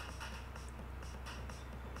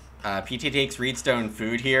 PT takes Reedstone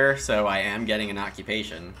food here, so I am getting an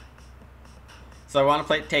occupation. So I want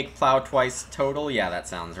to take Plow twice total? Yeah, that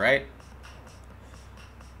sounds right.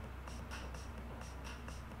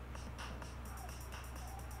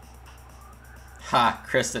 Ha,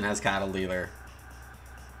 Kristen has Cattle Dealer.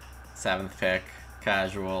 7th pick,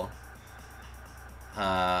 casual.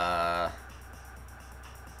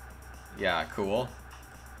 Yeah, cool.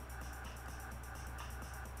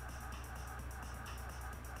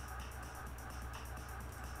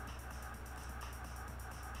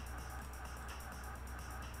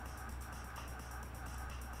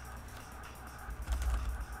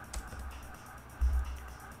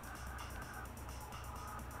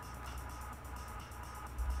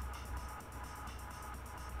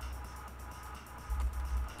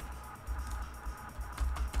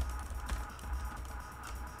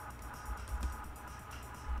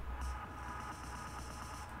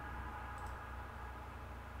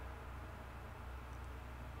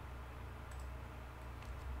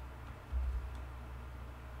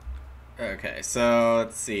 Okay, so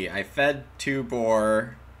let's see. I fed 2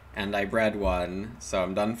 boar and I bred 1, so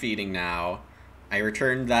I'm done feeding now. I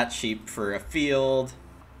returned that sheep for a field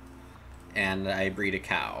and I breed a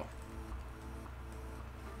cow.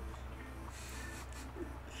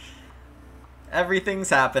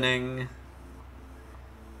 Everything's happening.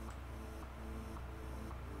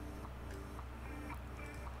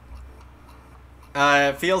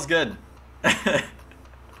 It feels good.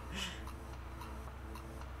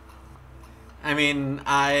 I mean,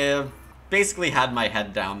 I basically had my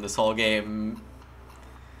head down this whole game,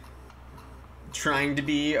 trying to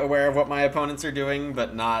be aware of what my opponents are doing,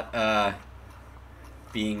 but not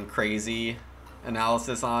being crazy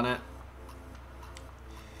analysis on it.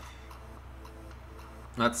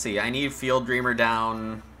 Let's see, I need Field Dreamer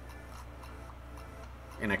down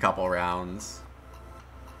in a couple rounds.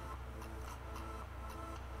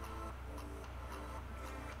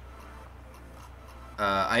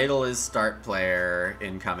 Idle is start player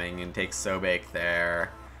incoming and takes Sobake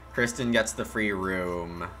there. Kristen gets the free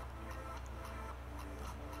room.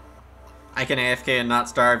 I can AFK and not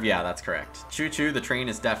starve? Yeah, that's correct. Choo choo, the train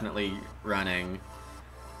is definitely running.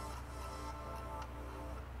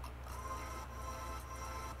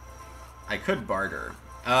 I could barter.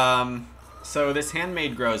 So this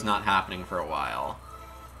handmade grow is not happening for a while.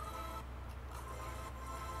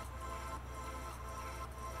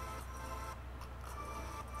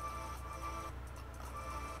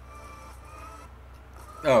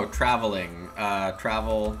 Oh, traveling.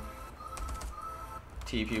 Travel.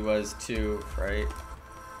 TP was 2, right?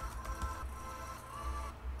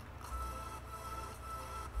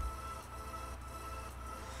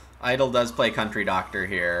 Idle does play Country Doctor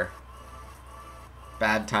here.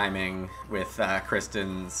 Bad timing with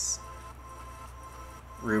Kristen's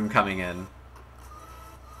room coming in.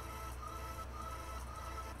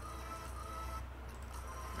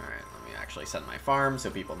 Alright, let me actually set my farm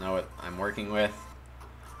so people know what I'm working with.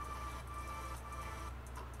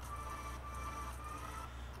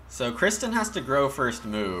 So Kristen has to grow first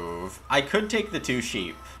move. I could take the 2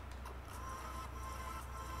 sheep.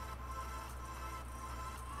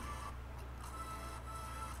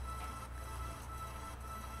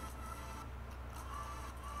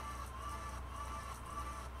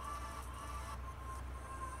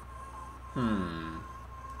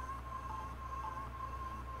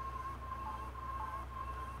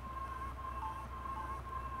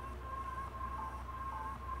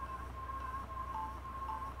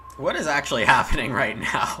 What is actually happening right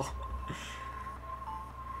now?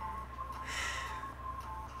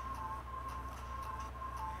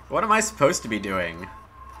 What am I supposed to be doing?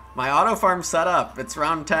 My auto farm's set up. It's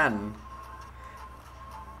round 10.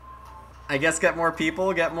 I guess get more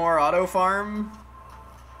people, get more auto farm?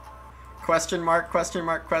 Question mark, question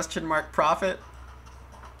mark, question mark, profit?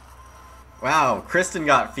 Wow, Kristen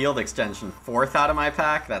got field extension 4th out of my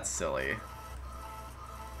pack? That's silly.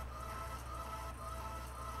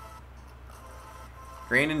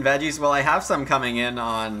 Grain and veggies, well, I have some coming in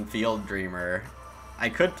on Field Dreamer. I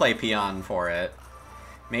could play Peon for it.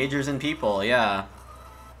 Majors and people, yeah.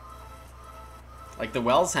 Like, the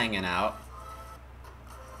well's hanging out.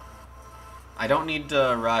 I don't need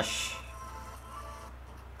to rush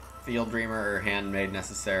Field Dreamer or Handmade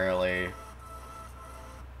necessarily.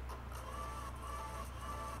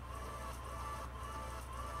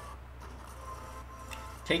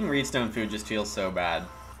 Taking Reedstone food just feels so bad.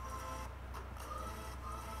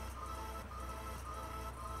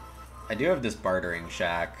 I do have this bartering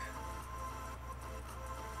shack.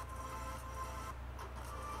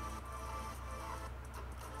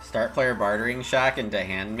 Start player bartering shack into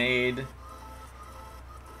handmade.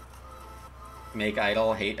 Make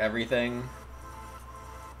idle, hate everything.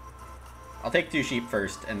 I'll take 2 sheep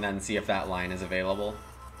first and then see if that line is available.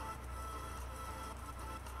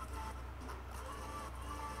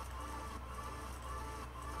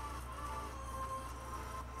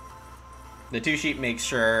 The 2 sheep makes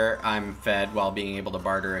sure I'm fed while being able to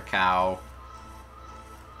barter a cow.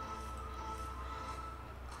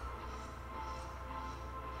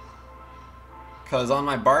 Because on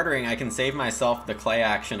my bartering, I can save myself the clay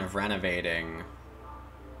action of renovating.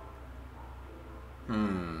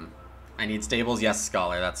 I need stables? Yes,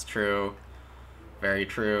 Scholar, that's true. Very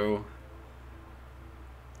true.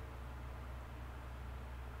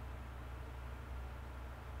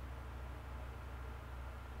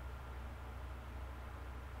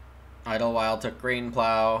 Idlewild took grain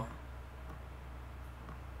plow.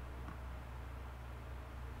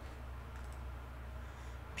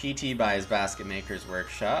 PT buys Basket Maker's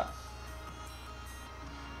Workshop.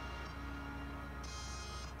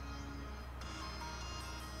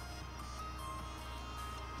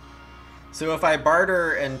 So if I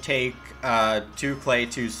barter and take 2 clay,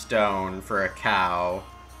 2 stone for a cow,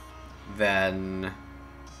 then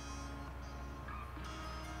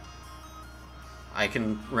I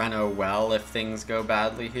can reno well if things go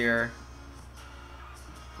badly here.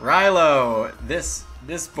 Rilo!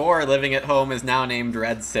 This boar living at home is now named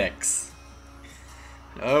Red 6.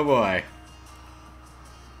 Oh boy.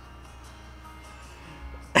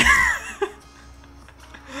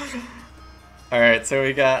 Alright, so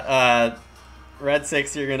we got Red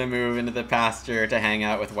 6, you're gonna move into the pasture to hang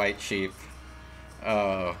out with white sheep.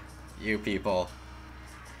 Oh, you people.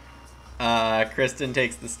 Kristen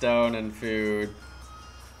takes the stone and food.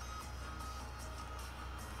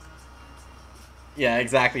 Yeah,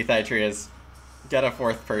 exactly, Thytrius. Get a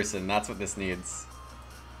 4th person, that's what this needs.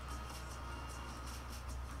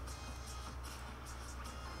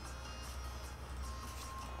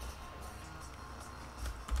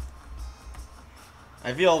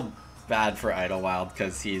 I feel bad for Idlewild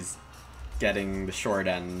because he's getting the short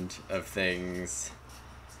end of things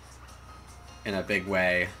in a big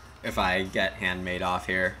way if I get Handmade off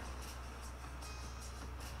here.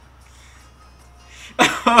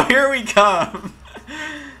 Oh, here we come!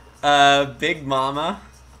 Big Mama.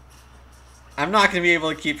 I'm not going to be able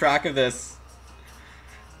to keep track of this.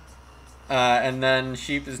 And then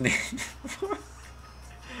sheep is named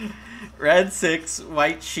Red 6,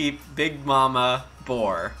 White Sheep, Big Mama,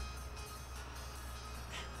 Boar.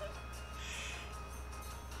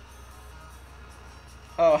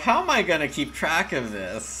 Oh, how am I going to keep track of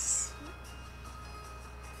this?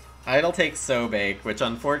 Idle takes Sobake, which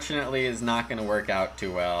unfortunately is not going to work out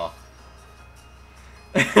too well.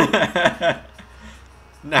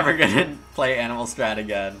 Never gonna play Animal Strat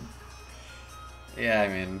again. Yeah, I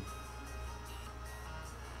mean...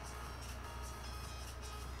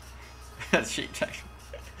 Sheep check.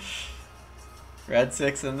 Red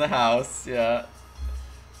 6 in the house, yeah.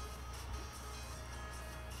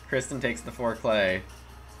 Kristen takes the 4 clay.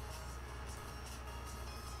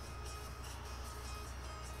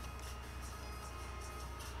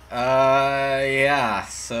 Yeah,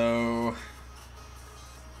 so...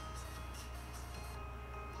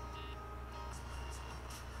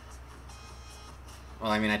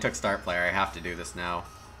 Well, I mean, I took start player. I have to do this now.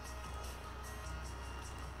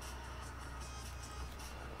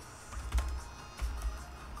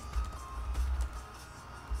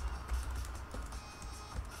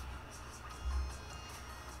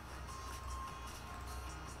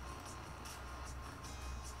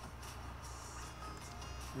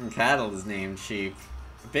 And cattle is named sheep.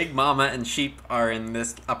 Big Mama and sheep are in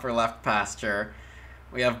this upper left pasture.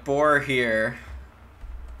 We have boar here.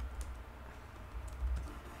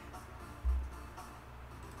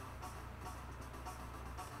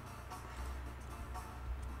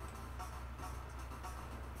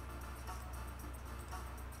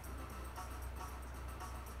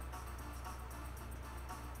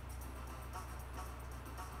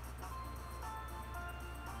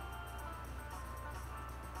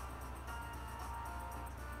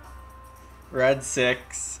 Red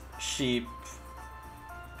 6, sheep,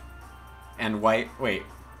 and white... Wait.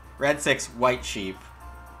 Red 6, white sheep.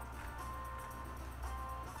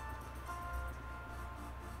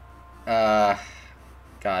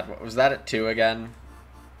 God, what was that at 2 again?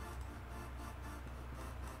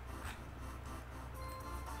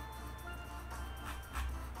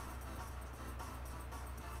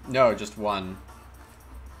 No, just 1.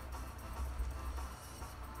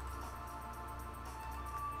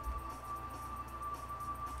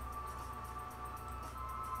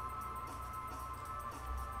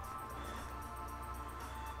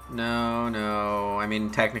 No, no. I mean,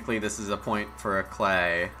 technically this is a point for a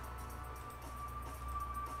clay.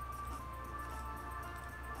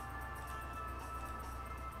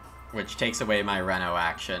 Which takes away my Reno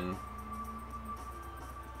action.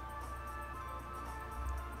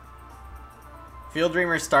 Field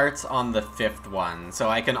Dreamer starts on the 5th one, so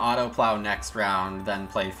I can auto-plow next round, then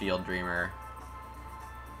play Field Dreamer.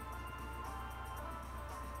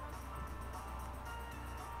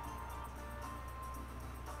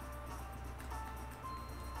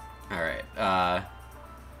 Alright,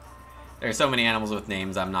 there's so many animals with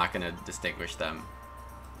names, I'm not gonna distinguish them.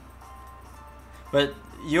 But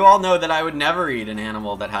you all know that I would never eat an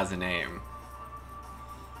animal that has a name.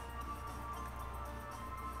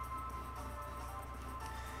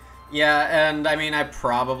 Yeah, and I mean, I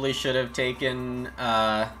probably should have taken,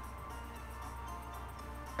 or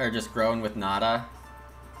just grown with nada.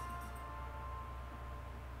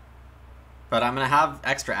 But I'm gonna have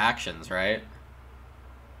extra actions, right?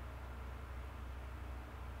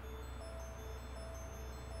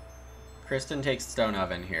 Kristen takes Stone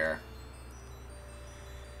Oven here.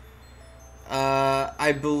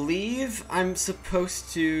 I believe I'm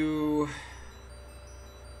supposed to...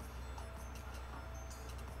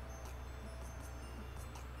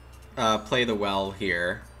 play the well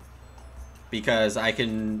here. Because I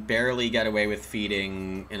can barely get away with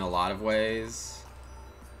feeding in a lot of ways.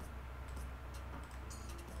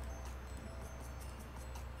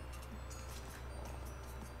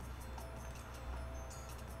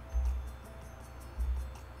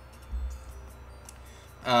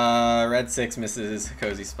 Red 6 misses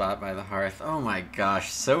Cozy Spot by the Hearth. Oh my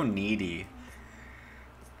gosh, so needy.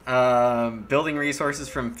 Building resources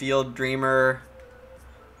from Field Dreamer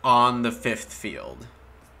on the 5th field.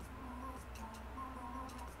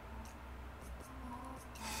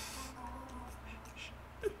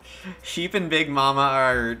 Sheep and Big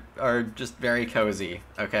Mama are just very cozy,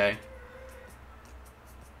 okay?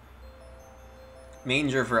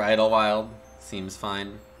 Manger for Idlewild seems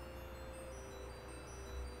fine.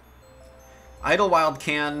 Idlewild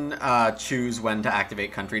can choose when to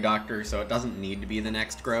activate Country Doctor, so it doesn't need to be the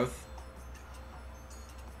next growth.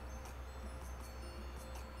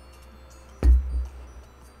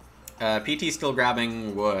 PT still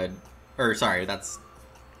grabbing wood. Or, sorry, that's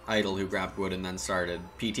Idle who grabbed wood and then started.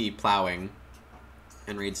 PT plowing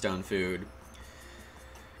and Reedstone food.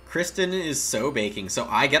 Kristen is so baking, so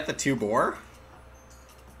I get the 2 boar?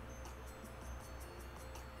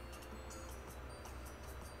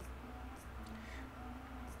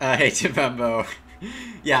 Hey, Chibembo.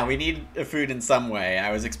 Yeah, we need a food in some way.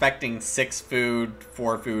 I was expecting 6 food,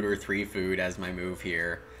 4 food, or 3 food as my move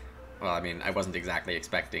here. Well, I mean, I wasn't exactly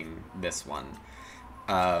expecting this one.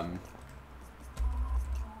 I'm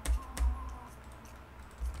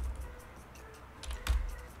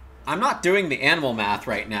not doing the animal math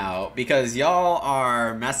right now because y'all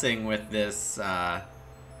are messing with this,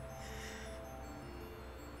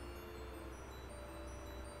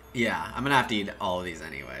 yeah, I'm gonna have to eat all of these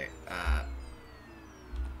anyway.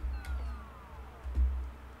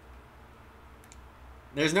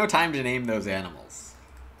 There's no time to name those animals.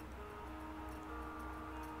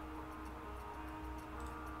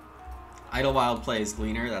 Idlewild plays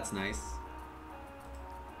Gleaner, that's nice.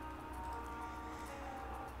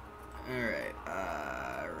 Alright,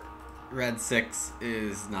 Red 6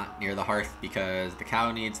 is not near the hearth because the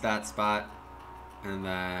cow needs that spot. And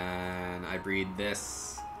then I breed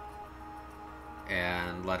this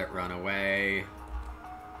and let it run away.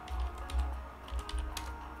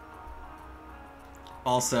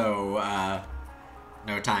 Also,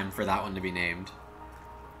 no time for that one to be named.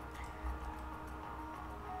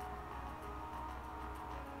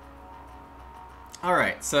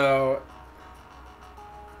 Alright, so...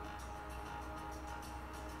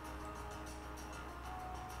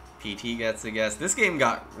 PT gets a guess. This game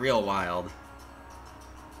got real wild.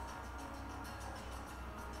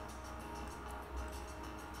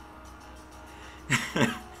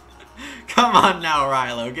 Come on now,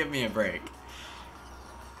 Rilo, give me a break.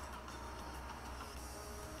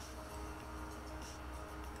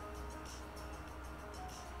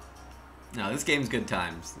 No, this game's good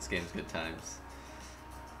times. This game's good times.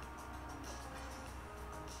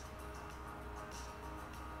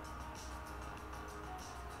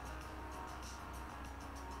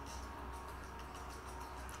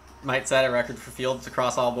 Might set a record for fields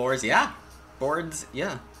across all boards. Yeah. Boards,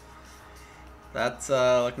 yeah. That's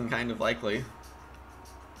looking kind of likely.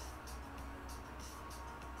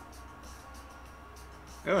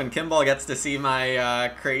 Oh, and Kimball gets to see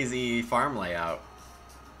my crazy farm layout.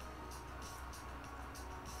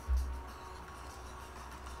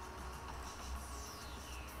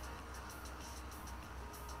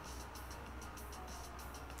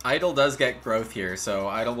 Idle does get growth here, so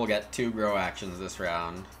Idle will get 2 grow actions this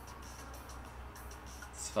round.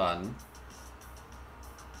 It's fun.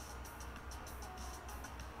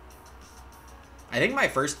 I think my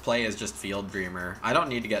first play is just Field Dreamer. I don't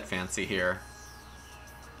need to get fancy here.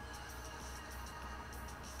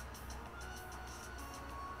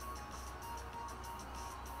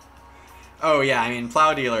 Oh yeah, I mean,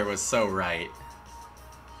 Plow Dealer was so right.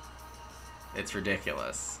 It's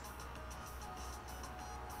ridiculous.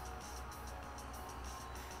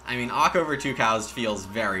 I mean, Awk over 2 cows feels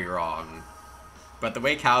very wrong. But the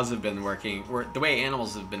way cows have been working, or the way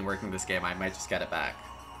animals have been working this game, I might just get it back.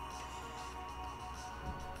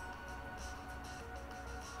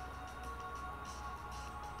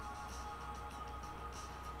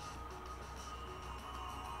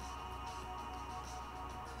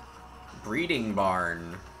 Breeding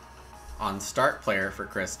Barn on start player for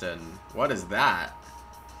Kristen. What is that?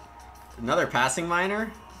 Another passing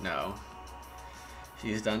miner? No.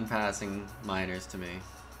 She's done passing miners to me.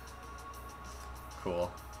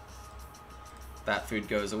 Cool. That food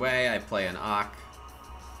goes away. I play an Awk.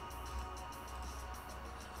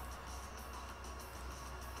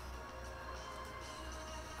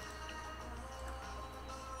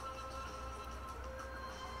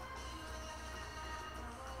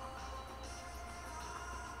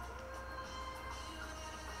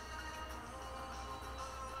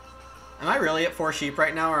 Am I really at 4 sheep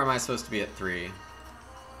right now, or am I supposed to be at 3?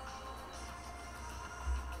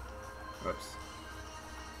 Whoops.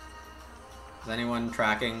 Is anyone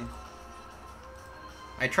tracking?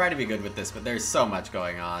 I try to be good with this, but there's so much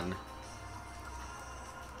going on.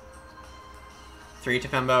 3 to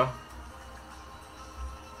Pembo.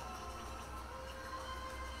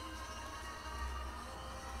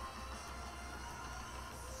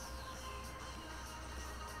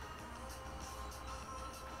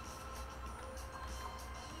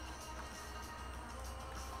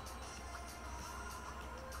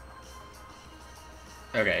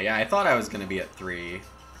 Okay, yeah, I thought I was gonna be at 3.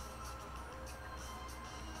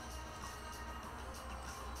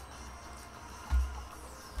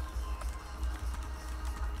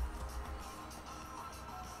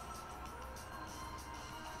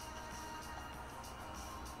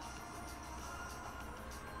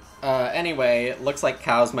 Anyway, it looks like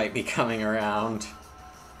cows might be coming around.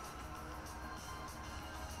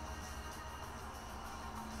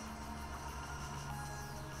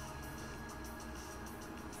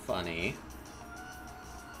 Funny.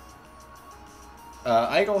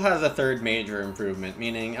 Idle has a 3rd major improvement,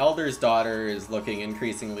 meaning Elder's Daughter is looking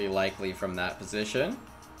increasingly likely from that position.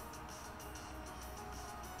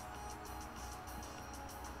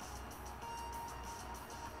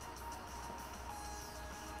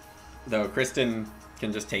 Though Kristen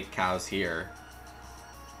can just take cows here.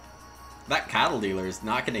 That cattle dealer is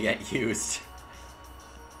not going to get used.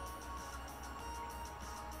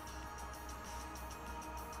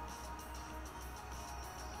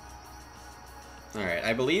 Alright,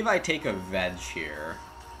 I believe I take a veg here.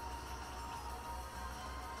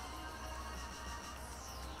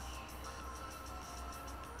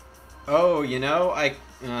 Oh, you know,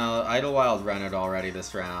 Idlewild ran it already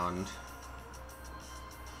this round.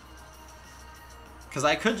 Because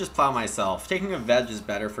I could just plow myself. Taking a veg is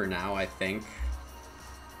better for now, I think.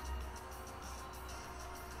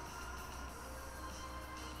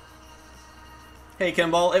 Hey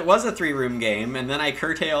Kimball, it was a 3-room game, and then I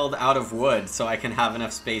curtailed out of wood so I can have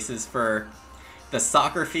enough spaces for the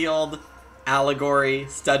soccer field, allegory,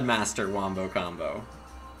 studmaster wombo combo.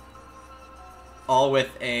 All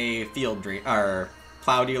with a field dream, or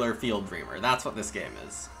plow dealer field dreamer. That's what this game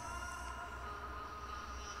is.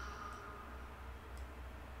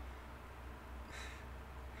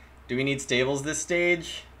 Do we need stables this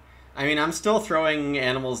stage? I mean, I'm still throwing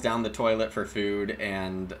animals down the toilet for food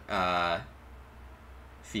and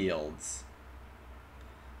fields.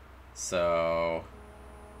 So...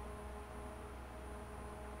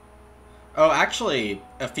 Oh, actually,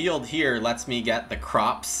 a field here lets me get the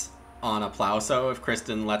crops on a plow sow if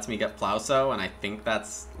Kristen lets me get plow sow, and I think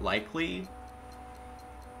that's likely.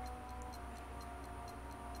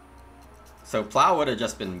 So plow would have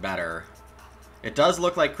just been better. It does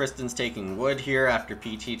look like Kristen's taking wood here after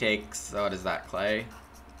PT takes... Oh, what is that, clay?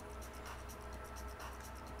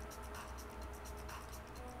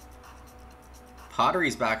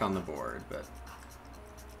 Pottery's back on the board, but...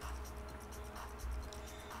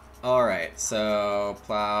 Alright, so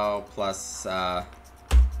plow plus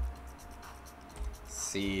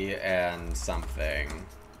C and something.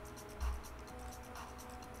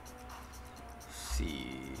 C...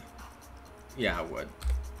 Yeah, wood.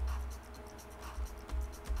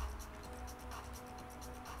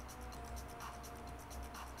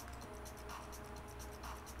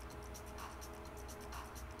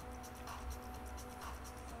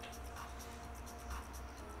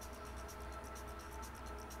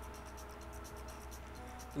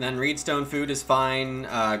 And then reedstone food is fine.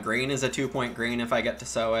 Grain is a 2-point grain if I get to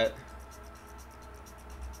sow it.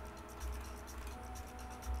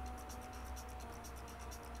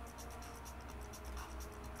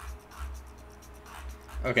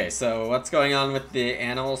 Okay, so what's going on with the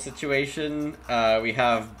animal situation? We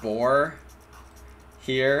have boar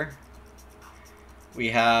here. We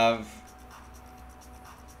have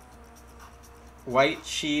white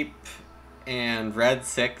sheep and red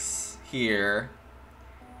 6 here.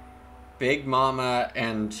 Big mama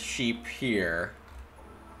and sheep here.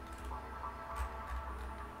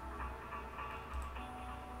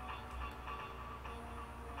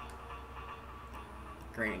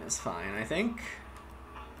 Grain is fine, I think.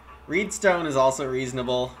 Reedstone is also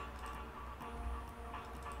reasonable.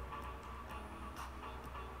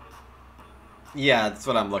 Yeah, that's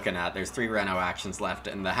what I'm looking at. There's 3 reno actions left,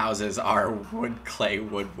 and the houses are wood, clay,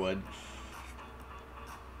 wood, wood.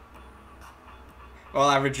 Well,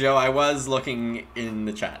 Average Joe, I was looking in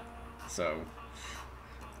the chat, so...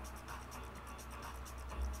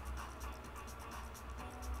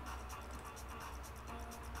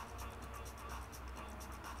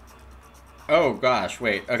 Oh, gosh,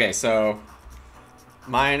 wait. Okay, so...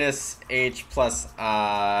 minus H plus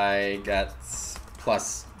I gets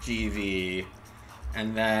plus GV,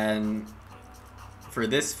 and then for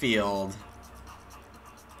this field...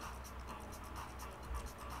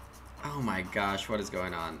 Oh my gosh, what is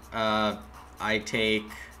going on? I take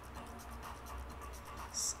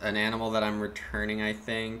an animal that I'm returning, I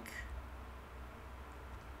think.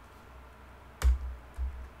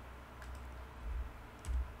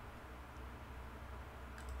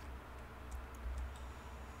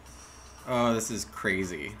 Oh, this is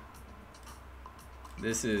crazy.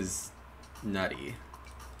 This is nutty.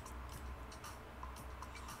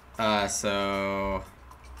 So...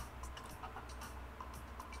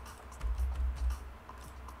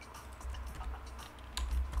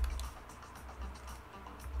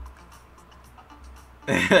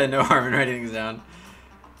 No harm in writing things down.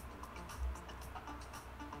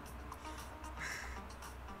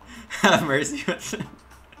 Have mercy with it.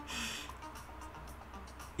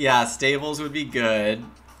 Yeah, stables would be good.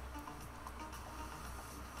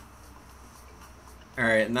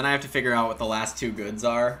 Alright, and then I have to figure out what the last 2 goods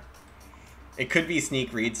are. It could be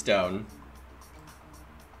sneak reedstone.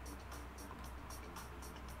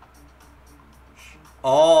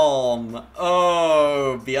 Alm.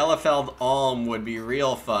 Oh, Bielefeld Alm would be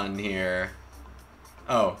real fun here.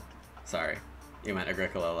 Oh, sorry. You meant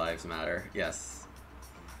Agricola Lives Matter. Yes.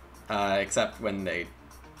 Except when they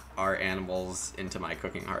are animals into my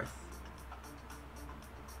cooking hearth.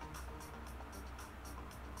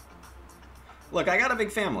 Look, I got a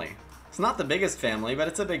big family. It's not the biggest family, but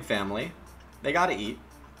it's a big family. They gotta eat.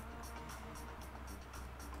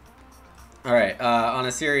 Alright, on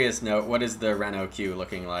a serious note, what is the Reno queue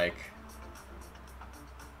looking like?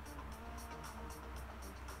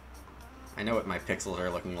 I know what my pixels are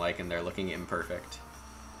looking like, and they're looking imperfect.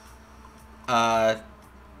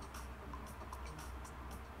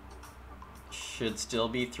 Should still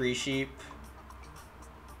be 3 sheep.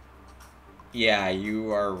 Yeah,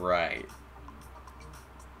 you are right.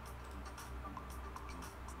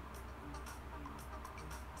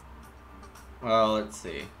 Well, let's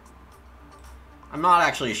see. I'm not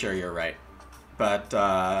actually sure you're right, but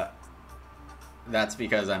that's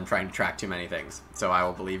because I'm trying to track too many things. So I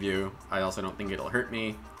will believe you. I also don't think it'll hurt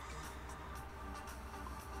me.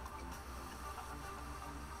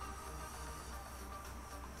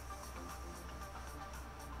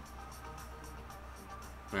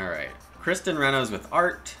 Alright. Kristen Reynolds with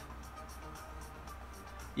art.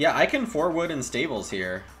 Yeah, I can 4 wood and stables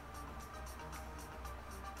here.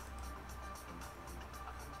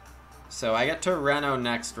 So I get to Reno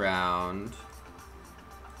next round.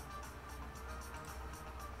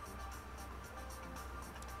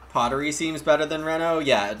 Pottery seems better than Reno?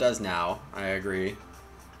 Yeah, it does now. I agree.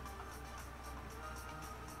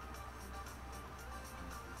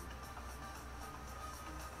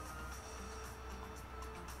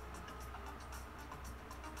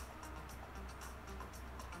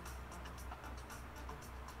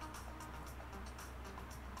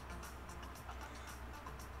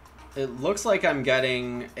 It looks like I'm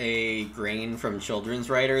getting a grain from Children's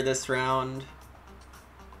Writer this round.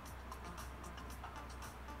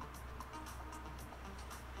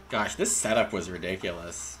 Gosh, this setup was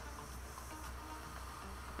ridiculous.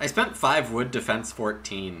 I spent 5 wood, defense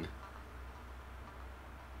 14.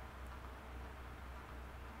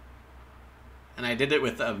 And I did it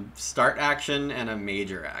with a start action and a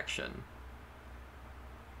major action.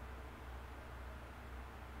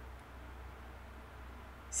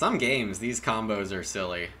 Some games, these combos are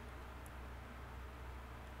silly.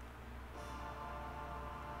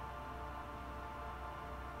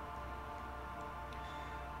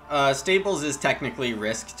 Stables is technically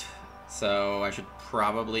risked, so I should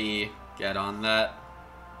probably get on that.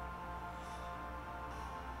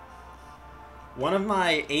 One of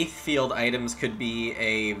my 8th field items could be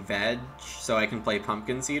a veg, so I can play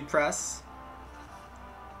Pumpkin Seed Press.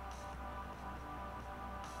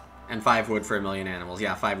 And 5 wood for 1,000,000 animals.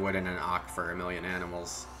 Yeah, 5 wood and an ock for 1,000,000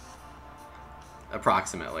 animals.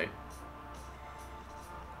 Approximately.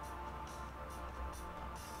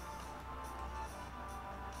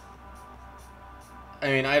 I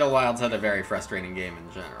mean, Idlewild's had a very frustrating game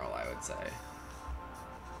in general, I would say.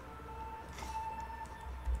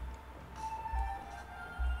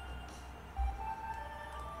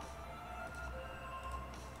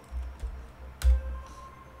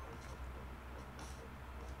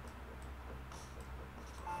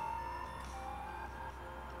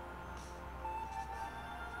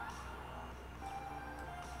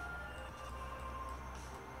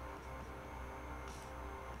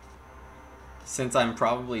 Since I'm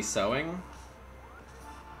probably sewing?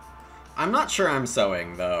 I'm not sure I'm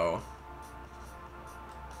sewing, though.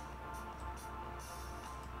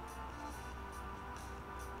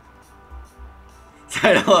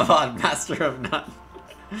 Title of Odd Master of None.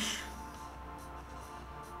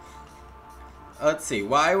 Let's see,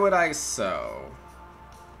 why would I sew?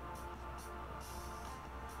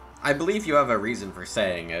 I believe you have a reason for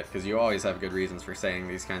saying it, because you always have good reasons for saying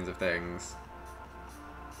these kinds of things.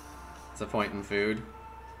 A point in food.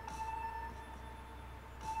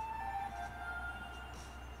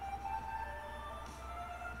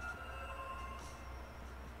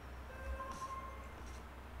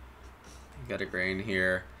 Got a grain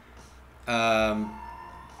here.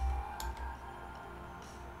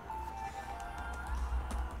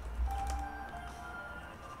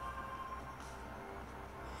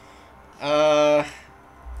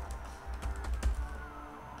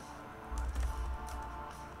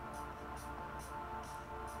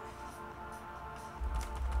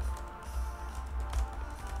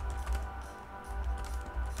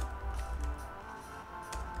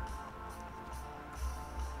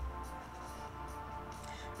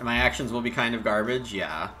 And my actions will be kind of garbage?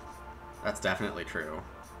 Yeah. That's definitely true.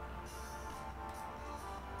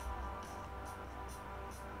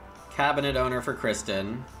 Cabinet owner for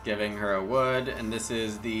Kristen, giving her a wood, and this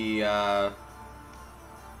is the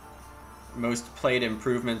most played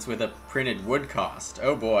improvements with a printed wood cost.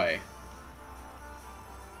 Oh boy.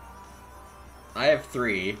 I have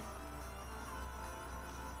 3.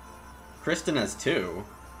 Kristen has 2.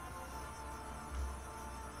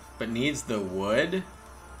 But needs the wood?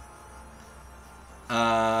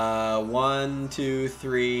 1, 2,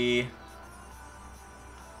 3.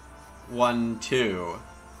 1, 2.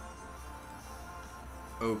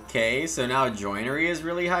 Okay, so now joinery is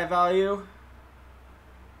really high value?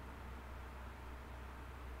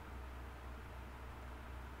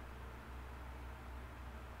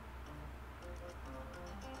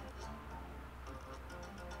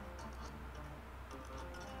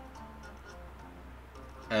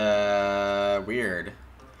 Weird.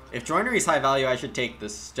 If joinery is high value, I should take the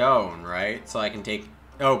stone, right? So I can take...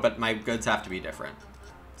 Oh, but my goods have to be different.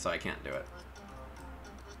 So I can't do it.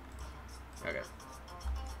 Okay.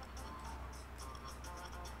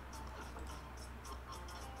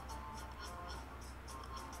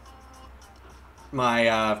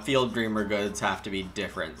 My field dreamer goods have to be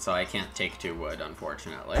different, so I can't take 2 wood,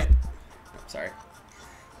 unfortunately. Oh, sorry.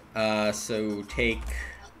 So take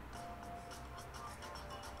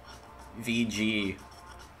VG.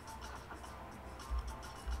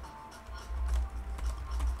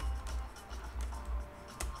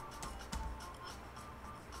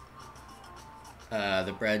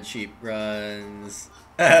 The bread sheep runs.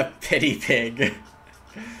 Pity pig.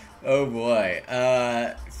 Oh boy.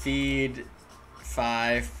 Feed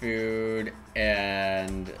 5 food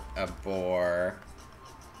and a boar.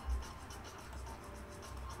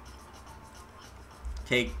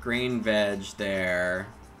 Take grain veg there.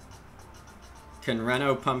 Can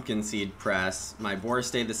Reno pumpkin seed press. My boar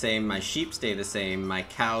stay the same. My sheep stay the same. My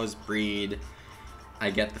cows breed. I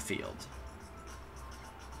get the field.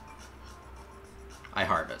 I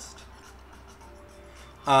harvest.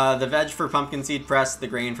 The veg for pumpkin seed press, the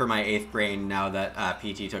grain for my 8th grain now that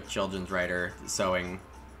PT took children's writer sewing.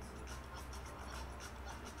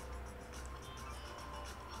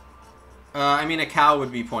 I mean, a cow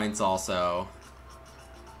would be points also.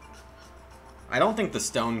 I don't think the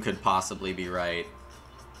stone could possibly be right.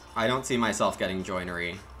 I don't see myself getting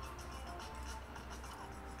joinery.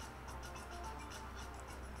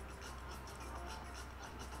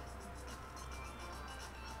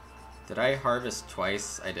 Did I harvest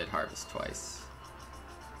twice? I did harvest twice.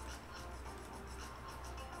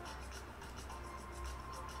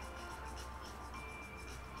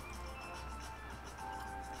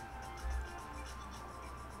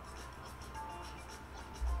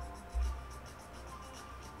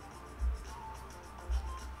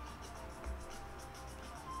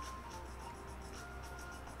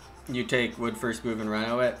 You take wood first move and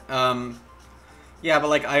reno it? Yeah, but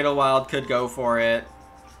like Idlewild could go for it.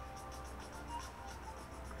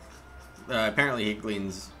 Apparently he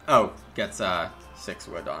gleans... Oh, gets 6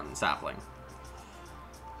 wood on sapling.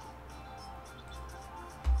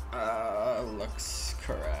 Looks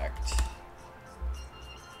correct.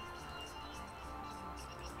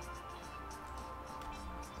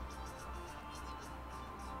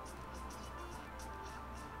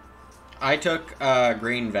 I took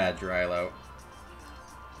green veg, Rilo.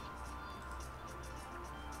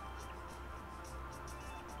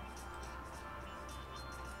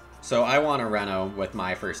 So I want to reno with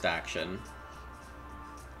my first action.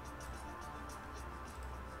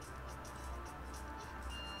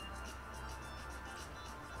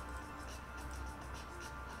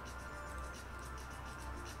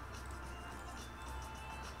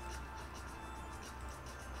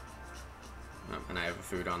 Oh, and I have a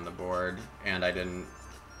food on the board, and I didn't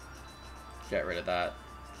get rid of that.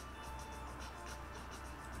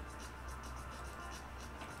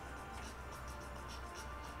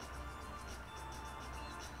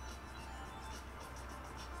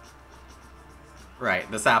 Right,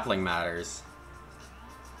 the sapling matters.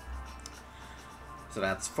 So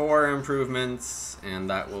that's 4 improvements, and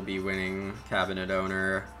that will be winning cabinet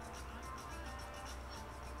owner.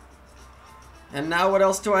 And now what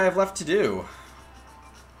else do I have left to do?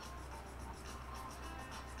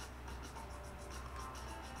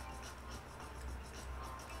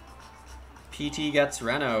 PT gets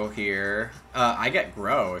reno here. I get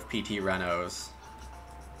grow if PT renos.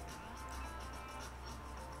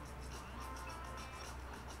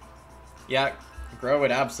 Yeah, grow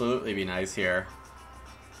would absolutely be nice here.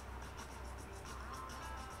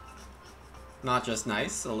 Not just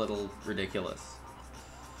nice, a little ridiculous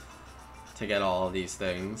to get all of these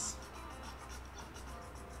things.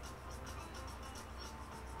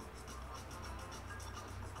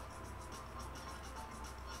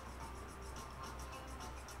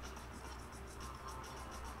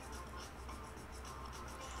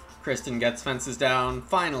 Kristen gets fences down.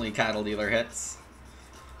 Finally, cattle dealer hits.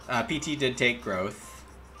 PT did take growth.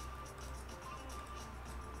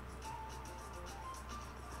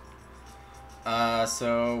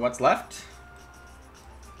 So what's left?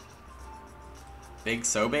 Big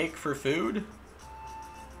Sobake for food?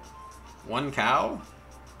 1 cow?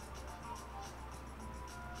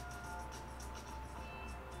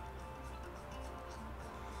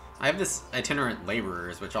 I have this itinerant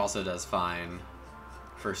laborers, which also does fine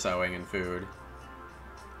for sewing and food.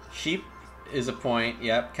 Sheep is a point.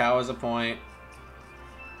 Yep, cow is a point.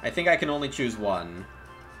 I think I can only choose 1.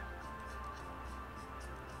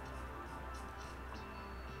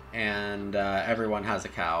 And everyone has a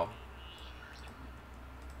cow.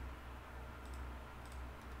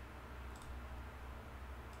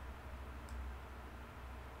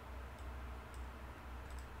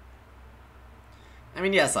 I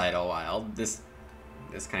mean, yes, Idlewild. This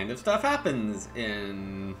kind of stuff happens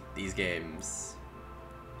in these games.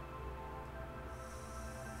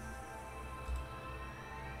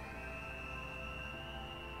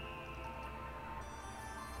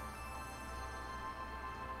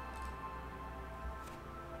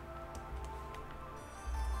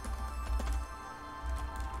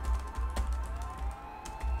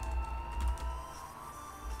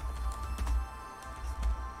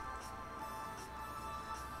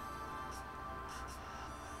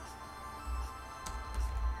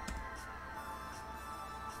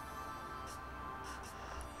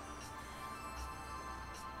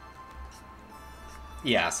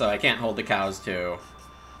 Yeah, so I can't hold the cows too.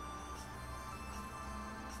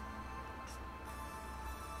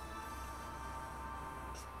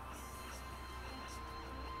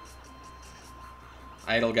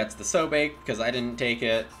 Idle gets the Sobake because I didn't take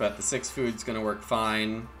it, but the 6 food's gonna work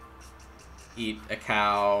fine. Eat a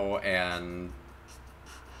cow and...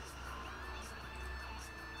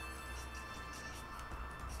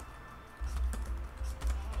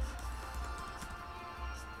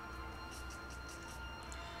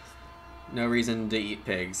 No reason to eat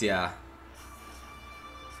pigs, yeah.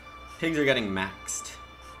 Pigs are getting maxed.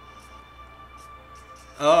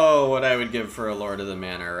 Oh, what I would give for a Lord of the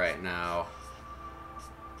Manor right now.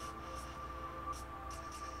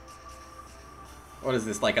 What is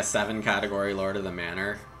this, like a 7 category Lord of the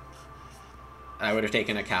Manor? I would have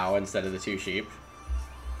taken a cow instead of the 2 sheep.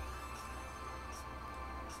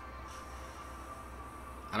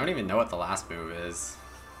 I don't even know what the last move is.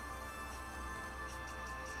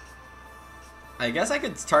 I guess I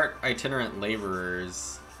could start Itinerant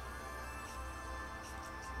Laborers.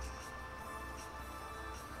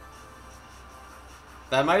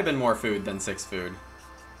 That might have been more food than 6 food.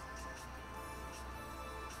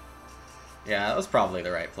 Yeah, that was probably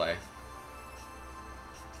the right play.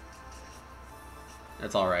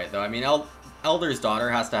 It's alright, though. I mean, Elder's Daughter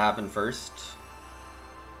has to happen first.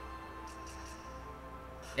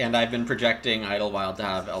 And I've been projecting Idlewild to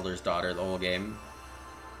have Elder's Daughter the whole game.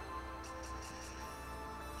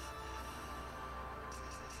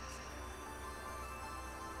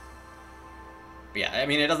 Yeah, I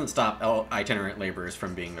mean, it doesn't stop Itinerant Laborers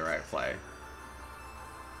from being the right play.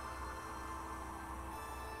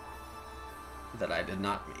 That I did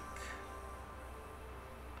not make.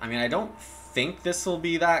 I mean, I don't think this will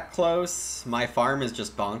be that close. My farm is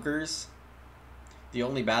just bonkers. The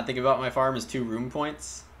only bad thing about my farm is 2 room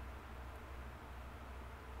points.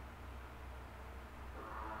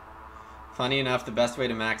 Funny enough, the best way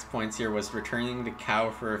to max points here was returning the cow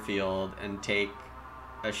for a field and take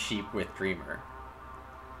a sheep with creamer.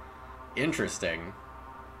 Interesting.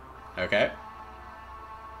 Okay.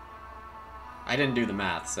 I didn't do the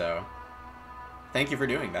math, so thank you for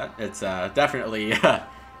doing that. It's definitely a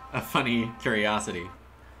funny curiosity.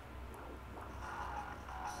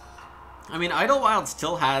 I mean, Idlewild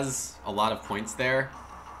still has a lot of points there.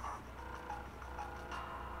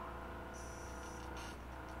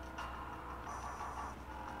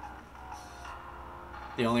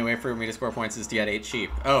 The only way for me to score points is to get 8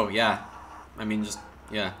 sheep. Oh, yeah. I mean, just...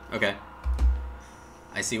 yeah, okay.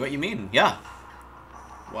 I see what you mean. Yeah.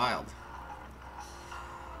 Wild.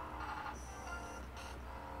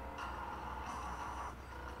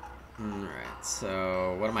 Alright,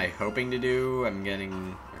 so what am I hoping to do? I'm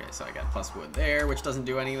getting... okay, so I got plus wood there, which doesn't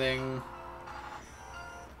do anything.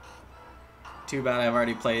 Too bad I've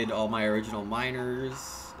already played all my original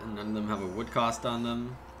miners, and none of them have a wood cost on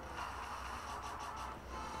them.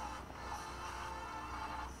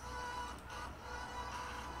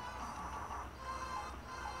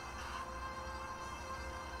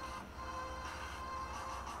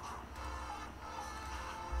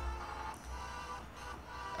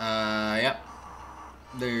 Yep.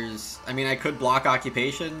 There's... I mean, I could block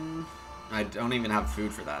occupation. I don't even have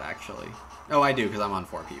food for that, actually. Oh, I do, because I'm on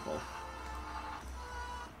 4 people.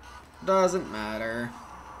 Doesn't matter.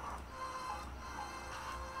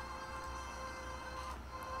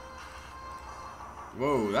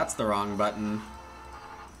 Whoa, that's the wrong button.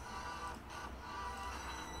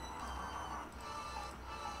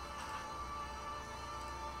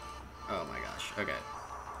 Oh my gosh, okay.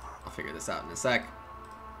 I'll figure this out in a sec.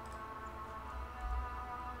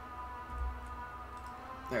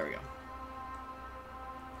 There we go.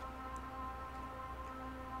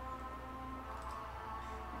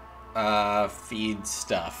 Feed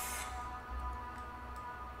stuff.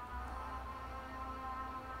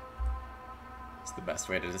 It's the best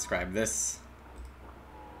way to describe this.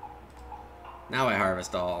 Now I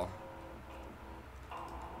harvest all.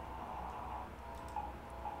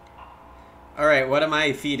 Alright, what am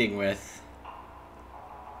I feeding with?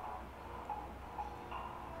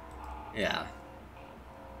 Yeah.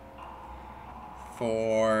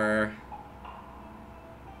 4...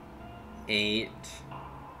 8...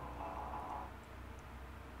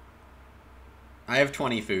 I have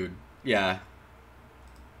 20 food. Yeah.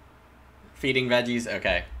 Feeding veggies?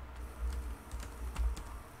 Okay.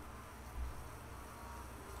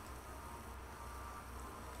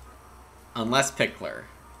 Unless Pickler.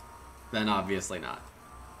 Then obviously not.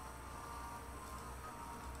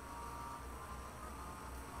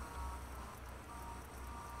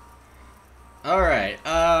 Alright,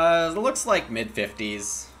 looks like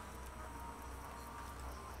mid-50s.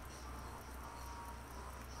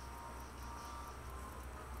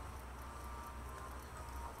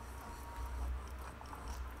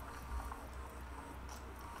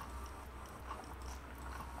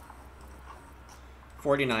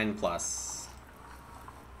 49 plus.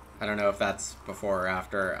 I don't know if that's before or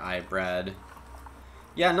after I bred.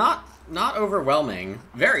 Yeah, not overwhelming.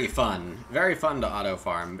 Very fun. Very fun to auto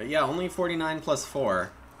farm. But yeah, only 49 plus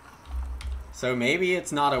 4. So maybe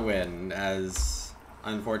it's not a win, as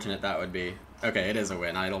unfortunate that would be. Okay, it is a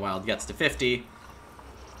win. Idlewild gets to 50.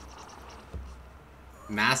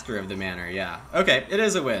 Master of the Manor, yeah. Okay, it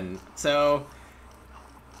is a win. So,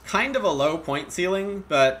 kind of a low point ceiling,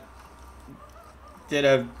 but did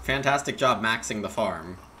a fantastic job maxing the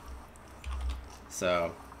farm.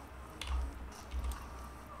 So,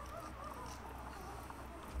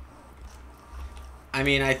 I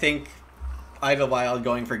mean, I think Idlewild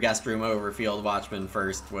going for Guest Room over Field Watchman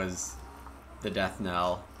first was the death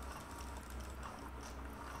knell.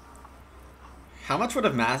 How much would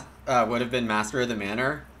have been Master of the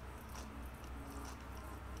Manor?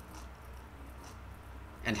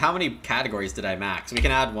 And how many categories did I max? We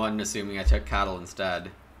can add one, assuming I took cattle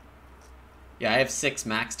instead. Yeah, I have 6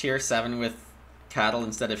 maxed here, 7 with cattle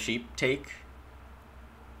instead of sheep take.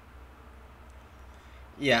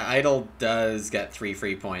 Yeah, Idle does get 3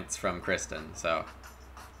 free points from Kristen, so.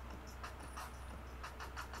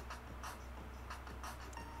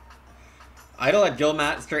 Idle had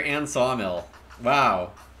Guildmaster and Sawmill.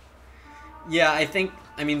 Wow. Yeah,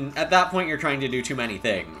 I mean, at that point you're trying to do too many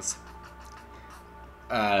things.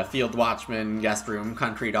 Field Watchman, Guest Room,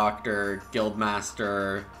 Country Doctor,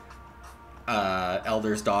 Guildmaster,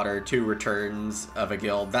 Elder's Daughter, 2 returns of a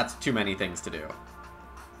guild. That's too many things to do.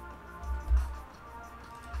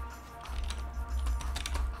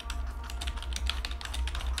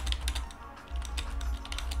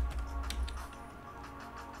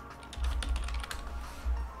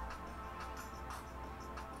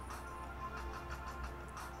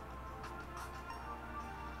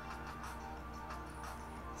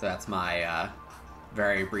 So that's my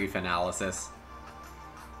very brief analysis.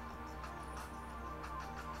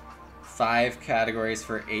 5 categories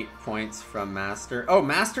for 8 points from Master. Oh,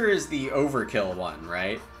 Master is the overkill one,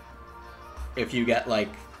 right? If you get, like,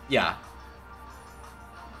 yeah.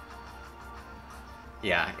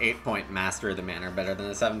 Yeah, 8-point Master of the Manor, better than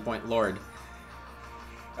a 7-point Lord.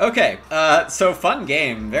 Okay, so fun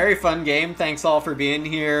game. Very fun game. Thanks all for being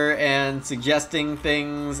here and suggesting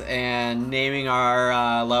things and naming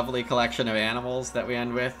our lovely collection of animals that we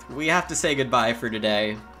end with. We have to say goodbye for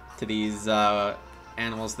today to these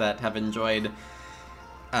animals that have enjoyed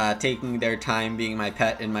taking their time being my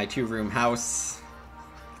pet in my 2-room house,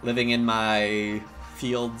 living in my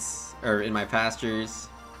fields, or in my pastures.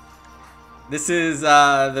 This is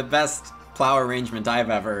the best plow arrangement I've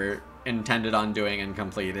ever intended on doing and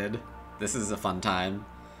completed. This is a fun time.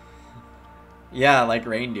 Yeah, like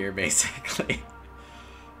reindeer, basically.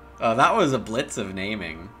 Oh, that was a blitz of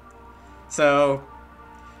naming. So,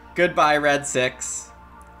 goodbye Red 6.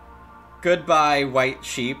 Goodbye White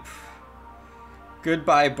Sheep.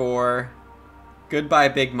 Goodbye Boar. Goodbye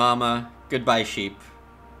Big Mama. Goodbye Sheep.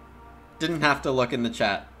 Didn't have to look in the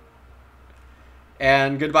chat.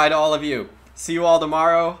 And goodbye to all of you. See you all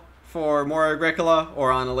tomorrow for more Agricola,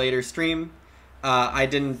 or on a later stream. I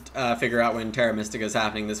didn't figure out when Terra Mystica is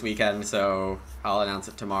happening this weekend, so I'll announce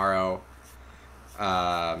it tomorrow.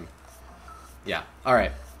 Yeah,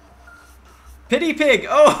 alright. Pity Pig!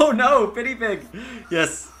 Oh no, Pity Pig!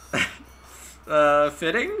 Yes.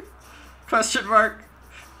 Fitting? Question mark?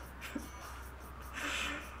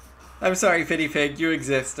 I'm sorry, Pity Pig, you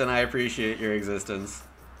exist, and I appreciate your existence.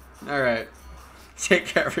 Alright. Take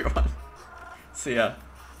care, everyone. See ya.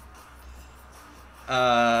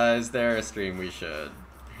 Is there a stream we should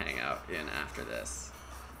hang out in after this?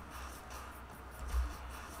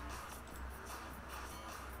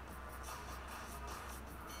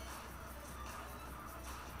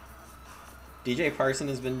 DJ Parson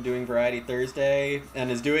has been doing Variety Thursday and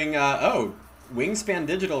is doing, oh, Wingspan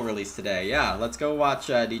Digital release today. Yeah, let's go watch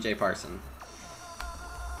DJ Parson.